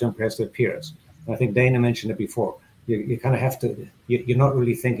they write to impress their peers. And I think Dana mentioned it before. You kind of have to. You're not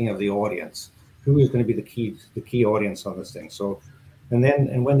really thinking of the audience. Who is going to be the key audience on this thing? So,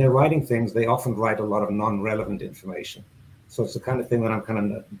 and when they're writing things, they often write a lot of non-relevant information. So it's the kind of thing that I'm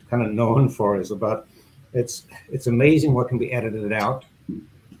kind of known for, is about, it's amazing what can be edited out.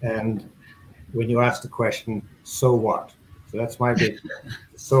 And when you ask the question, so what? So that's my big,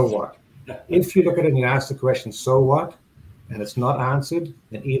 so what? If you look at it and you ask the question, so what? And it's not answered,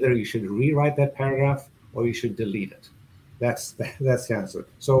 then either you should rewrite that paragraph or you should delete it. That's the answer.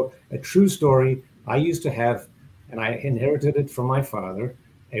 So a true story, I used to have, and I inherited it from my father,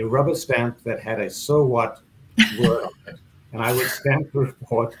 a rubber stamp that had a so what word on it. And I would stamp the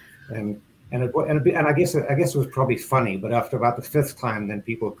report, and I guess it was probably funny, but after about the fifth time, then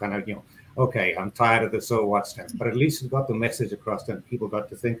people kind of, you know, okay, I'm tired of the so what stamp, but at least it got the message across, and people got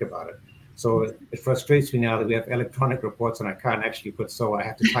to think about it. So it frustrates me now that we have electronic reports and I can't actually put so. I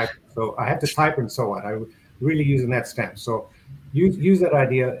have to type. So I have to type in so what. I'm really using that stamp. So use that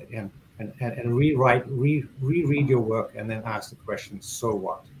idea and reread your work, and then ask the question, so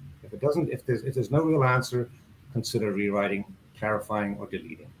what? If it doesn't, if there's no real answer, consider rewriting, clarifying, or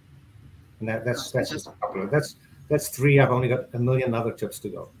deleting. And that's just a couple of, that's three. I've only got a million other tips to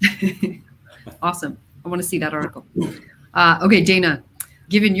go. Awesome. I want to see that article. Okay, Dana,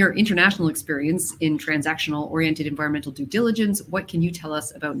 given your international experience in transactional-oriented environmental due diligence, what can you tell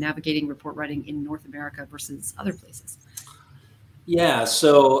us about navigating report writing in North America versus other places? Yeah,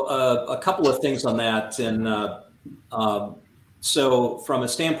 so a couple of things on that. And so from a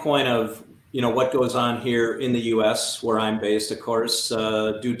standpoint of, you know, what goes on here in the US, where I'm based, of course,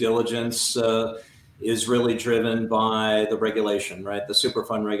 due diligence is really driven by the regulation, right? The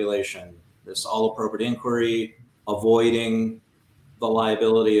Superfund regulation, this all appropriate inquiry, avoiding the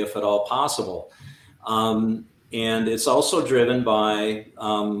liability if at all possible. And it's also driven by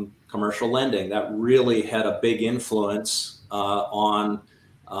commercial lending. That really had a big influence on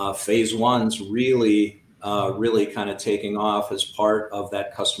phase ones really kind of taking off as part of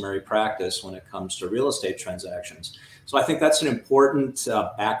that customary practice when it comes to real estate transactions. So I think that's an important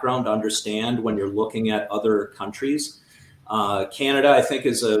background to understand when you're looking at other countries. Canada, I think,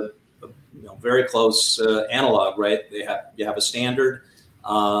 is a very close analog, right? You have a standard,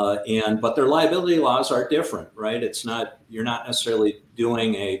 but their liability laws are different, right? It's not, you're not necessarily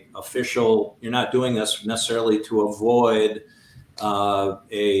doing you're not doing this necessarily to avoid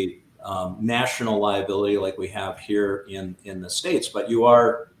a national liability like we have here in the States, but you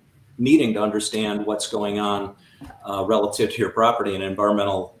are needing to understand what's going on relative to your property and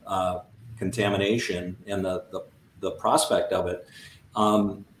environmental contamination and the prospect of it.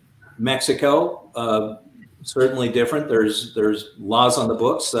 Mexico, certainly different. There's laws on the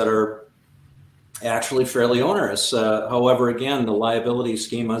books that are actually fairly onerous. However, again, the liability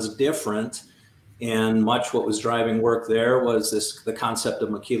schema is different. And much what was driving work there was the concept of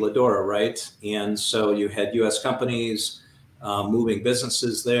maquiladora, right? And so you had U.S. companies moving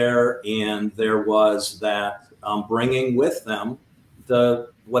businesses there, and there was that bringing with them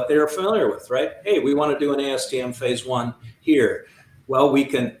what they're familiar with, right? Hey, we want to do an ASTM phase 1 here. Well, we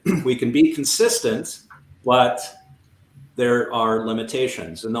can be consistent, but there are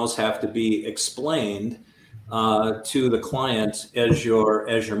limitations, and those have to be explained to the client as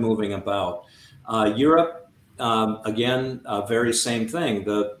you're moving about. Europe, again, very same thing.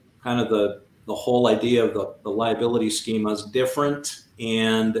 The whole idea of the liability schema is different,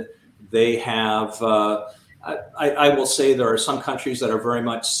 and they have. I will say there are some countries that are very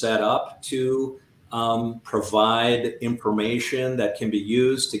much set up to provide information that can be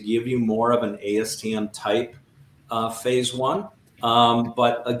used to give you more of an ASTM type phase 1.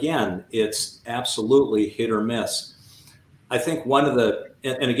 But again, it's absolutely hit or miss. I think one of the,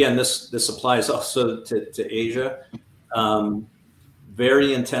 and again, this applies also to Asia,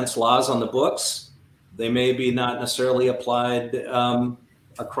 very intense laws on the books. They may be not necessarily applied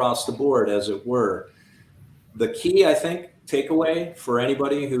across the board, as it were. The key, I think, takeaway for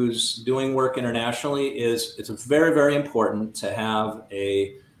anybody who's doing work internationally is it's very, very important to have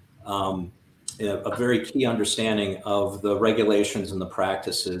a very key understanding of the regulations and the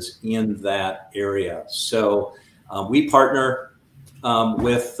practices in that area. So we partner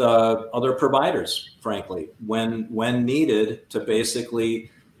with other providers, frankly, when needed, to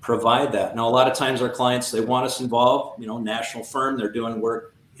basically provide that. Now, a lot of times our clients, they want us involved, national firm, they're doing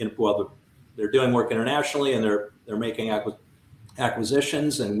work they're doing work internationally, and they're making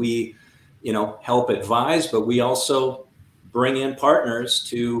acquisitions, and we, help advise, but we also bring in partners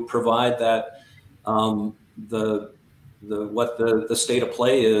to provide that what the state of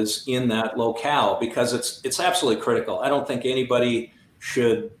play is in that locale, because it's absolutely critical. I don't think anybody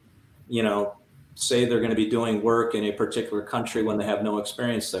should, say they're going to be doing work in a particular country when they have no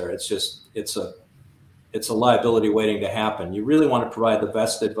experience there. It's a liability waiting to happen. You really want to provide the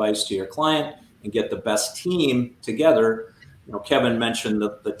best advice to your client and get the best team together. Kevin mentioned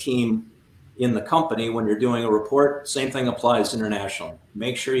the team in the company. When you're doing a report, same thing applies internationally.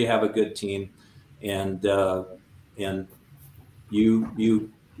 Make sure you have a good team, and you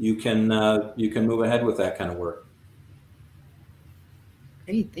can move ahead with that kind of work.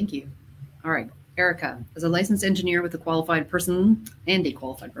 Great, thank you. All right, Erika, as a licensed engineer with a qualified person,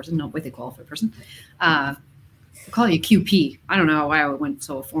 not with a qualified person, I'll call you QP. I don't know why I went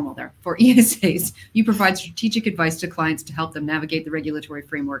so formal there. For ESAs, you provide strategic advice to clients to help them navigate the regulatory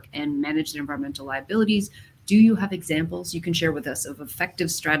framework and manage their environmental liabilities. Do you have examples you can share with us of effective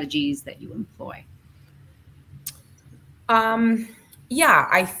strategies that you employ? Yeah,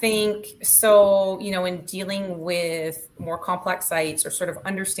 I think so, in dealing with more complex sites, or sort of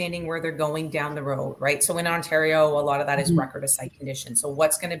understanding where they're going down the road, right? So in Ontario, a lot of that is record of site condition. So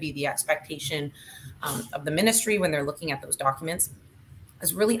what's going to be the expectation of the ministry when they're looking at those documents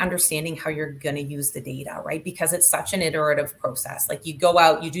is really understanding how you're going to use the data, right? Because it's such an iterative process. Like, you go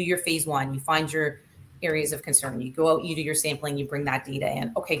out, you do your phase 1, you find your areas of concern, you go out, you do your sampling, you bring that data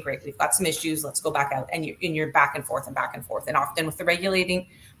in. Okay, great, we've got some issues, let's go back out, and you're back and forth and back and forth. And often with the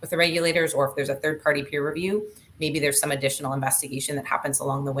regulators, or if there's a third-party peer review, maybe there's some additional investigation that happens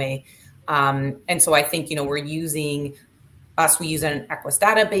along the way. And so I think, we use an Equus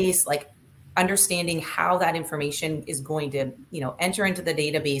database, like understanding how that information is going to, enter into the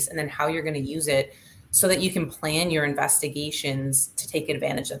database, and then how you're going to use it so that you can plan your investigations to take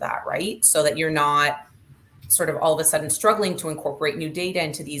advantage of that, right? So that you're not sort of all of a sudden struggling to incorporate new data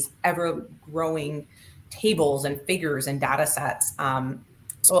into these ever-growing tables and figures and data sets.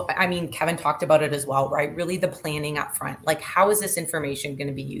 So, Kevin talked about it as well, right? Really the planning up front, like, how is this information going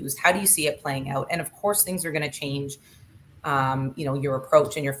to be used? How do you see it playing out? And of course, things are going to change. Your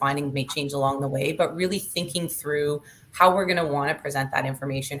approach and your findings may change along the way, but really thinking through how we're going to want to present that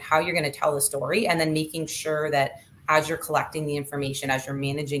information, how you're going to tell the story, and then making sure that as you're collecting the information, as you're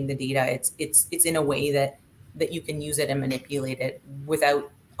managing the data, it's in a way that you can use it and manipulate it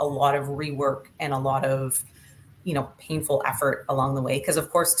without a lot of rework and a lot of painful effort along the way. Because of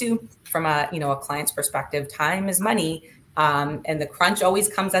course, too, from a client's perspective, time is money. And the crunch always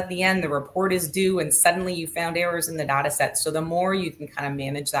comes at the end. The report is due, and suddenly you found errors in the data set. So the more you can kind of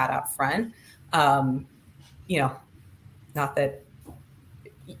manage that up front, not that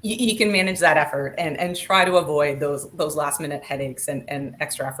you can manage that effort and try to avoid those last minute headaches and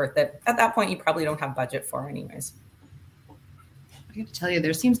extra effort that at that point you probably don't have budget for anyways. I have to tell you,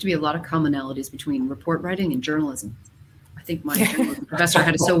 there seems to be a lot of commonalities between report writing and journalism. I think my journalism professor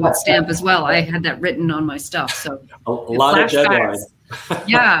had a so what stamp as well. I had that written on my stuff. So a lot of deadlines.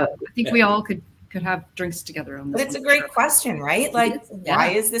 Yeah, I think we all could could have drinks together on this. But it's a great question, right? Like, why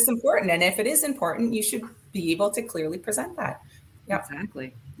is this important? And if it is important, you should be able to clearly present that. Yep.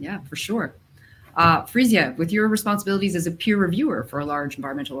 Exactly. Yeah, for sure. Freesia, with your responsibilities as a peer reviewer for a large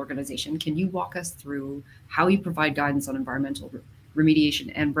environmental organization, can you walk us through how you provide guidance on environmental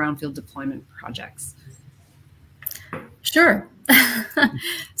remediation and brownfield deployment projects? Sure.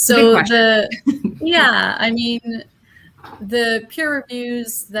 So I mean, the peer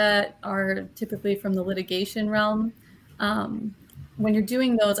reviews that are typically from the litigation realm, when you're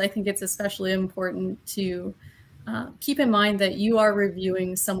doing those, I think it's especially important to keep in mind that you are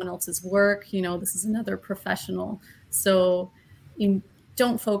reviewing someone else's work. You know, this is another professional. So you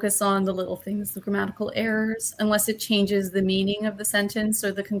don't focus on the little things, the grammatical errors, unless it changes the meaning of the sentence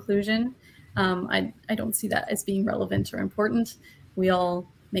or the conclusion. I don't see that as being relevant or important. We all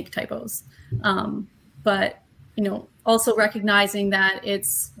make typos. But, you know, also recognizing that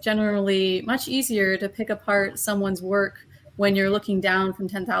it's generally much easier to pick apart someone's work when you're looking down from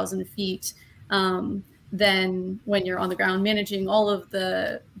 10,000 feet than when you're on the ground managing all of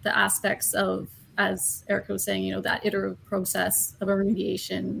the aspects of, as Erika was saying, you know, that iterative process of a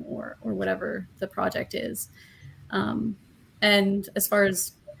remediation or whatever the project is. And as far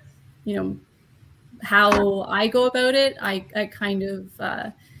as, you know, how I go about it, I kind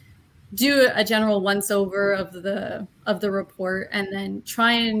of do a general once over of the report, and then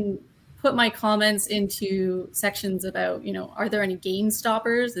try and put my comments into sections about, you know, are there any game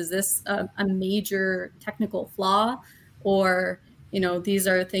stoppers? Is this a major technical flaw? Or, you know, these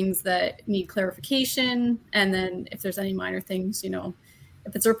are things that need clarification. And then if there's any minor things, you know,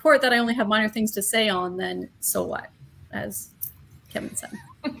 if it's a report that I only have minor things to say on, then so what, as Kevin said.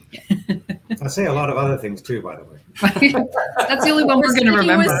 I say a lot of other things too, by the way. That's the only one we're going to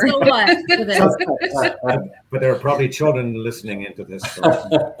remember. So what? But there are probably children listening into this.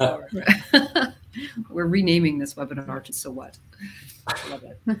 So. We're renaming this webinar to So What. I love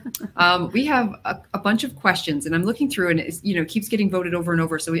it. We have a bunch of questions, and I'm looking through, and it, you know, keeps getting voted over and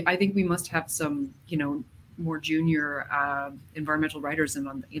over. So I think we must have some, you know, more junior environmental writers in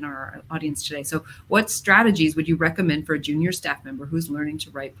our audience today. So what strategies would you recommend for a junior staff member who's learning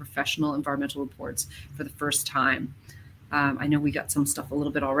to write professional environmental reports for the first time? I know we got some stuff a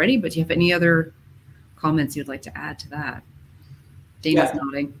little bit already, but do you have any other comments you'd like to add to that? Dana's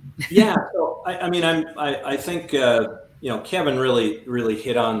nodding. Yeah, so I mean, I think you know, Kevin really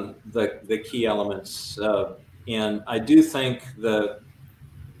hit on the key elements, and I do think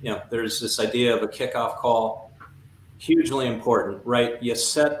you know, there's this idea of a kickoff call, hugely important, right? You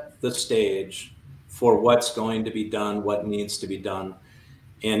set the stage for what's going to be done, what needs to be done,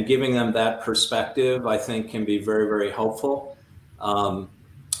 and giving them that perspective, I think, can be very, very helpful.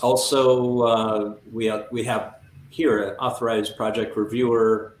 Also, we have here an authorized project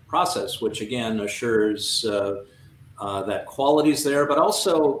reviewer process, which again assures that quality is there, but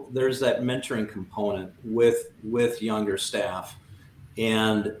also there's that mentoring component with younger staff.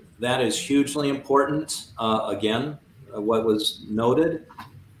 And that is hugely important. Again, what was noted,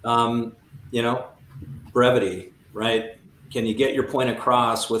 you know, brevity, right? Can you get your point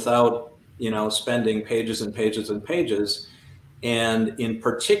across without, you know, spending pages and pages and pages? And in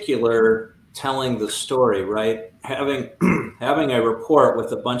particular, telling the story, right? Having a report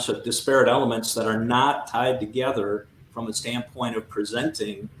with a bunch of disparate elements that are not tied together from a standpoint of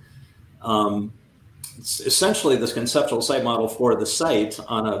presenting essentially this conceptual site model for the site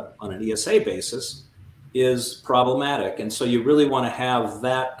on an ESA basis is problematic. And so you really want to have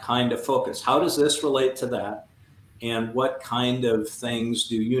that kind of focus. How does this relate to that? And what kind of things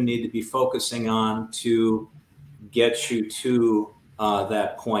do you need to be focusing on to get you to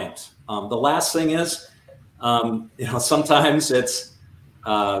that point? The last thing is, you know, sometimes it's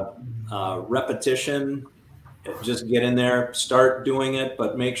repetition. Just get in there, start doing it,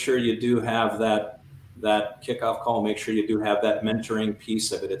 but make sure you do have that kickoff call. Make sure you do have that mentoring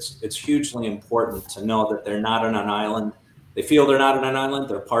piece of it. It's hugely important to know that they're not on an island. They feel they're not on an island.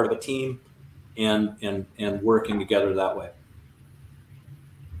 They're part of a team, and working together that way.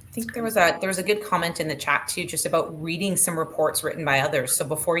 I think there was a good comment in the chat too, just about reading some reports written by others. So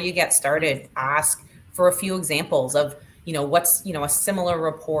before you get started, ask for a few examples of, you know, what's, you know, a similar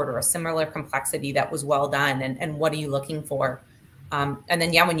report or a similar complexity that was well done, and what are you looking for? And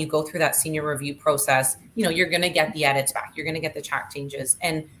then, yeah, when you go through that senior review process, you know, you're going to get the edits back. You're going to get the track changes,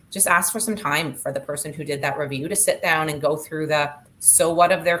 and just ask for some time for the person who did that review to sit down and go through the so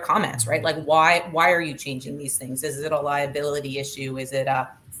what of their comments, right? Like, why are you changing these things? Is it a liability issue? Is it a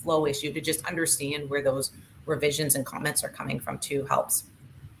flow issue? To just understand where those revisions and comments are coming from too helps.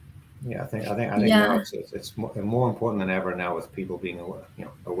 Yeah, I think Yeah. now it's more important than ever now, with people being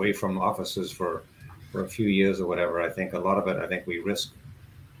away from offices for a few years or whatever. I think a lot of it, I think we risk,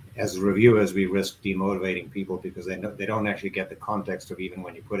 as reviewers, we risk demotivating people because they don't actually get the context of even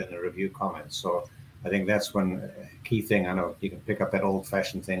when you put in the review comments. So I think that's when a key thing. I know you can pick up that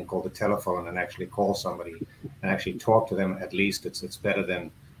old-fashioned thing called the telephone and actually call somebody and actually talk to them. At least it's better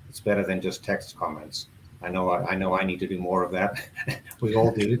than just text comments. I know I need to do more of that. We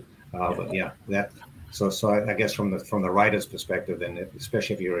all do. But yeah, that. So I guess from the writer's perspective, then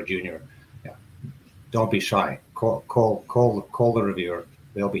especially if you're a junior, yeah, don't be shy. Call the reviewer.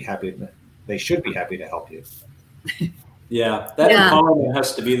 They'll be happy. They should be happy to help you. Yeah, that empowerment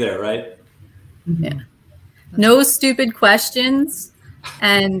has to be there, right? Yeah. No stupid questions.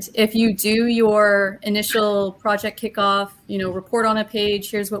 And if you do your initial project kickoff, report on a page,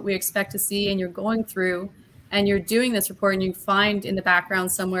 here's what we expect to see, and you're going through and you're doing this report and you find in the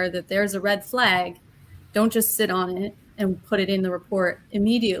background somewhere that there's a red flag, don't just sit on it and put it in the report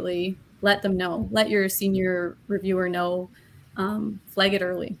immediately. Let them know. Let your senior reviewer know. Flag it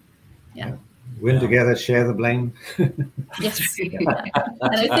early. Yeah. Win together, share the blame. Yes. And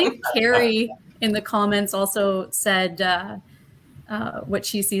I think Carrie in the comments also said what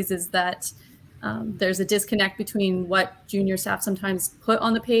she sees is that there's a disconnect between what junior staff sometimes put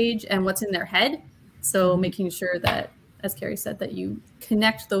on the page and what's in their head. So making sure that, as Carrie said, that you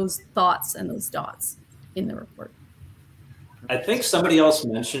connect those thoughts and those dots in the report. I think somebody else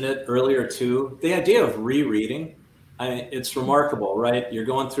mentioned it earlier too. The idea of rereading, it's remarkable, right? You're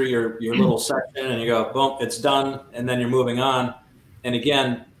going through your little section and you go, boom, it's done. And then you're moving on. And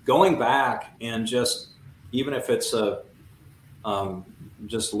again, going back and just, even if it's just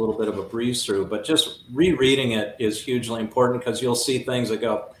a little bit of a breeze through, but just rereading it is hugely important, because you'll see things that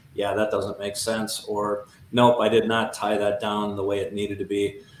go, yeah, that doesn't make sense, or nope, I did not tie that down the way it needed to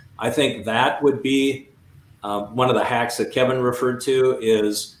be. I think that would be one of the hacks that Kevin referred to,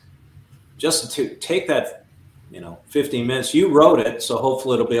 is just to take that 15 minutes. You wrote it, so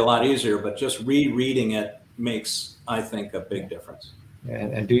hopefully it'll be a lot easier, but just rereading it makes, I think, a big difference.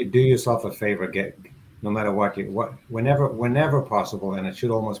 And do yourself a favor, no matter whenever possible, and it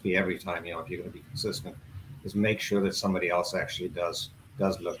should almost be every time, if you're going to be consistent, is make sure that somebody else actually does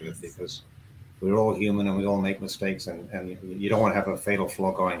look at it, because we're all human and we all make mistakes, and you don't want to have a fatal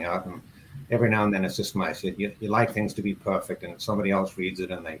flaw going out. And every now and then it's just nice. You like things to be perfect, and if somebody else reads it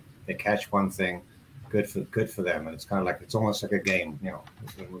and they catch one thing, good for them. And it's kind of like, it's almost like a game, when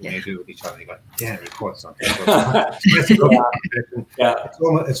we do with each other. You go, yeah, record something.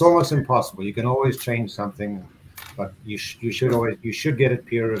 It's almost impossible. You can always change something, but you should get it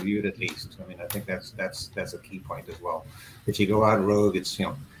peer reviewed at least. I mean, I think that's a key point as well. If you go out rogue, it's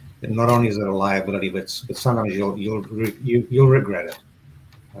not only is it a liability, but sometimes you'll regret it.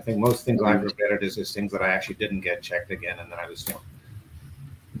 I think most things I've regretted is things that I actually didn't get checked again, and then I was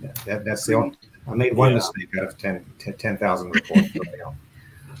that's the only. I made one mistake out of 10,000 reports,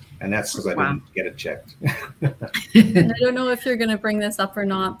 and that's because I didn't get it checked. And I don't know if you're going to bring this up or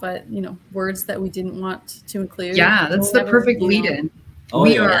not, but words that we didn't want to include. Yeah, that's the perfect lead-in.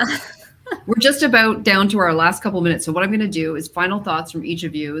 We're just about down to our last couple minutes. So what I'm going to do is final thoughts from each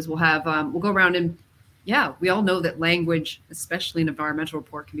of you. Is we'll go around and we all know that language, especially an environmental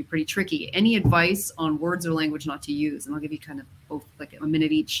report, can be pretty tricky. Any advice on words or language not to use? And I'll give you kind of both like a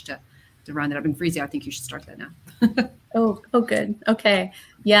minute each to round it up. And Freesia, I think you should start that now. Oh, good. Okay.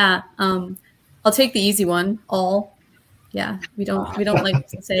 Yeah. I'll take the easy one. All. Yeah. We don't like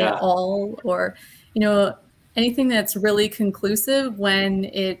to say all, or, anything that's really conclusive when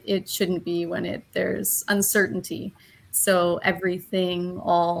it shouldn't be, when there's uncertainty. So everything,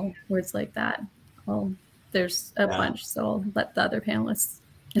 all, words like that. There's a bunch. So I'll let the other panelists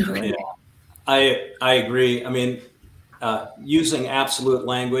enjoy. I agree. I mean, using absolute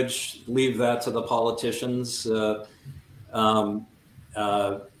language, leave that to the politicians. But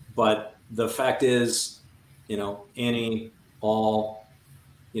the fact is, any, all,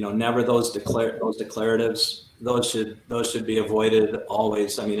 never those declaratives. Those should be avoided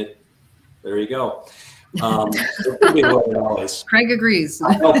always. I mean, there you go. It should be avoided always. Craig agrees.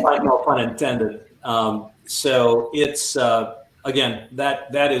 No pun intended. So it's again,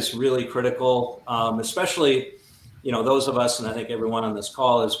 that is really critical, especially. Those of us, and I think everyone on this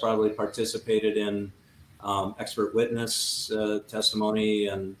call has probably participated in expert witness testimony,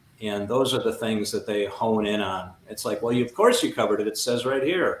 and those are the things that they hone in on. It's like, well, of course you covered it. It says right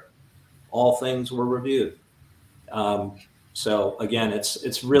here, all things were reviewed. So again,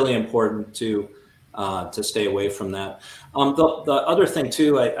 it's really important to stay away from that. The other thing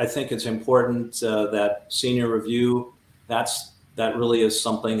too, I think it's important that senior review, that's that really is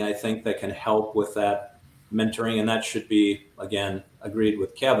something I think that can help with that mentoring, and that should be, again, agreed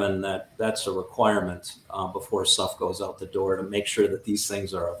with Kevin, that that's a requirement before stuff goes out the door to make sure that these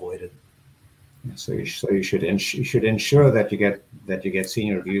things are avoided. So you should ensure that you get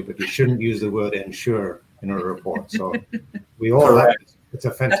senior review, but you shouldn't use the word ensure in a report. So we all have it. It's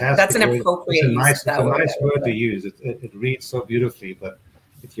a fantastic. That's an appropriate use. It's a nice word to use. It reads so beautifully, but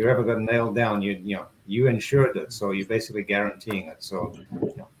if you're ever going to nail down, you ensured it, so you're basically guaranteeing it. So.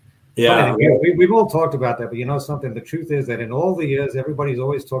 Yeah, we've all talked about that, but you know something? The truth is that in all the years, everybody's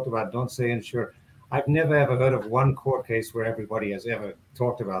always talked about don't say ensure. I've never ever heard of one court case where everybody has ever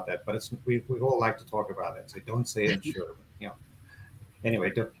talked about that, but we all like to talk about it. So don't say ensure.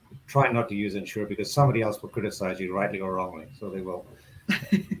 Anyway, try not to use ensure, because somebody else will criticize you rightly or wrongly. So they will.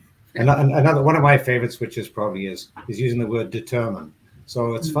 Another one of my favorites, which is probably is using the word determine.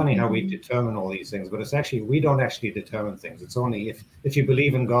 So it's funny how we determine all these things, but it's actually, we don't actually determine things. It's only if you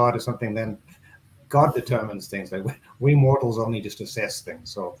believe in God or something, then God determines things. Like we mortals only just assess things.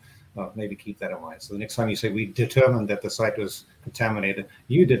 So maybe keep that in mind. So the next time you say we determined that the site was contaminated,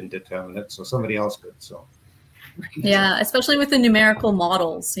 you didn't determine it, so somebody else did. So yeah, especially with the numerical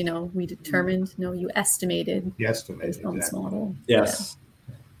models, we determined, you estimated. You estimated based on this model. Yes.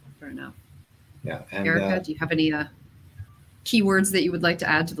 Yeah. Fair enough. Yeah. And Erika, do you have any keywords that you would like to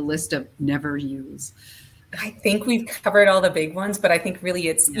add to the list of never use? I think we've covered all the big ones, but I think really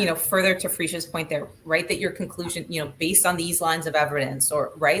it's, further to Freesia's point there, right? That your conclusion, based on these lines of evidence,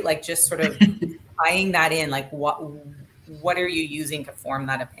 or right, like just sort of tying that in, like what are you using to form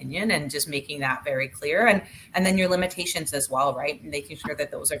that opinion, and just making that very clear. And then your limitations as well, right? Making sure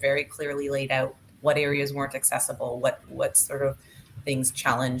that those are very clearly laid out. What areas weren't accessible, what sort of things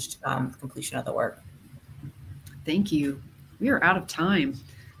challenged completion of the work. Thank you. We are out of time.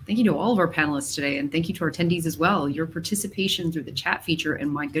 Thank you to all of our panelists today, and thank you to our attendees as well. Your participation through the chat feature, and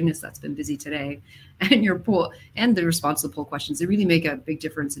my goodness, that's been busy today, and your poll and the response to the poll questions, they really make a big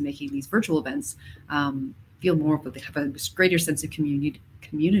difference in making these virtual events feel more, but they have a greater sense of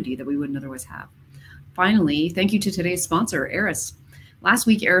community that we wouldn't otherwise have. Finally, thank you to today's sponsor, Eris. Last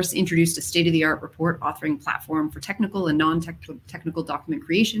week, Eris introduced a state-of-the-art report authoring platform for technical and non-technical document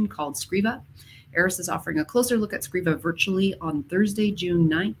creation called Scriva. Eris is offering a closer look at Scriva virtually on Thursday, June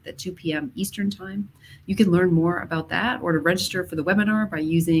 9th at 2 p.m. Eastern Time. You can learn more about that or to register for the webinar by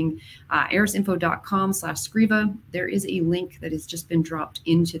using erisinfo.com/Scriva. There is a link that has just been dropped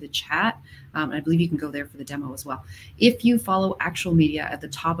into the chat. I believe you can go there for the demo as well. If you follow Actual Media at the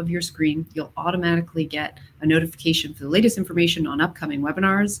top of your screen, you'll automatically get a notification for the latest information on upcoming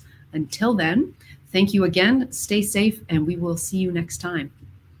webinars. Until then, thank you again, stay safe, and we will see you next time.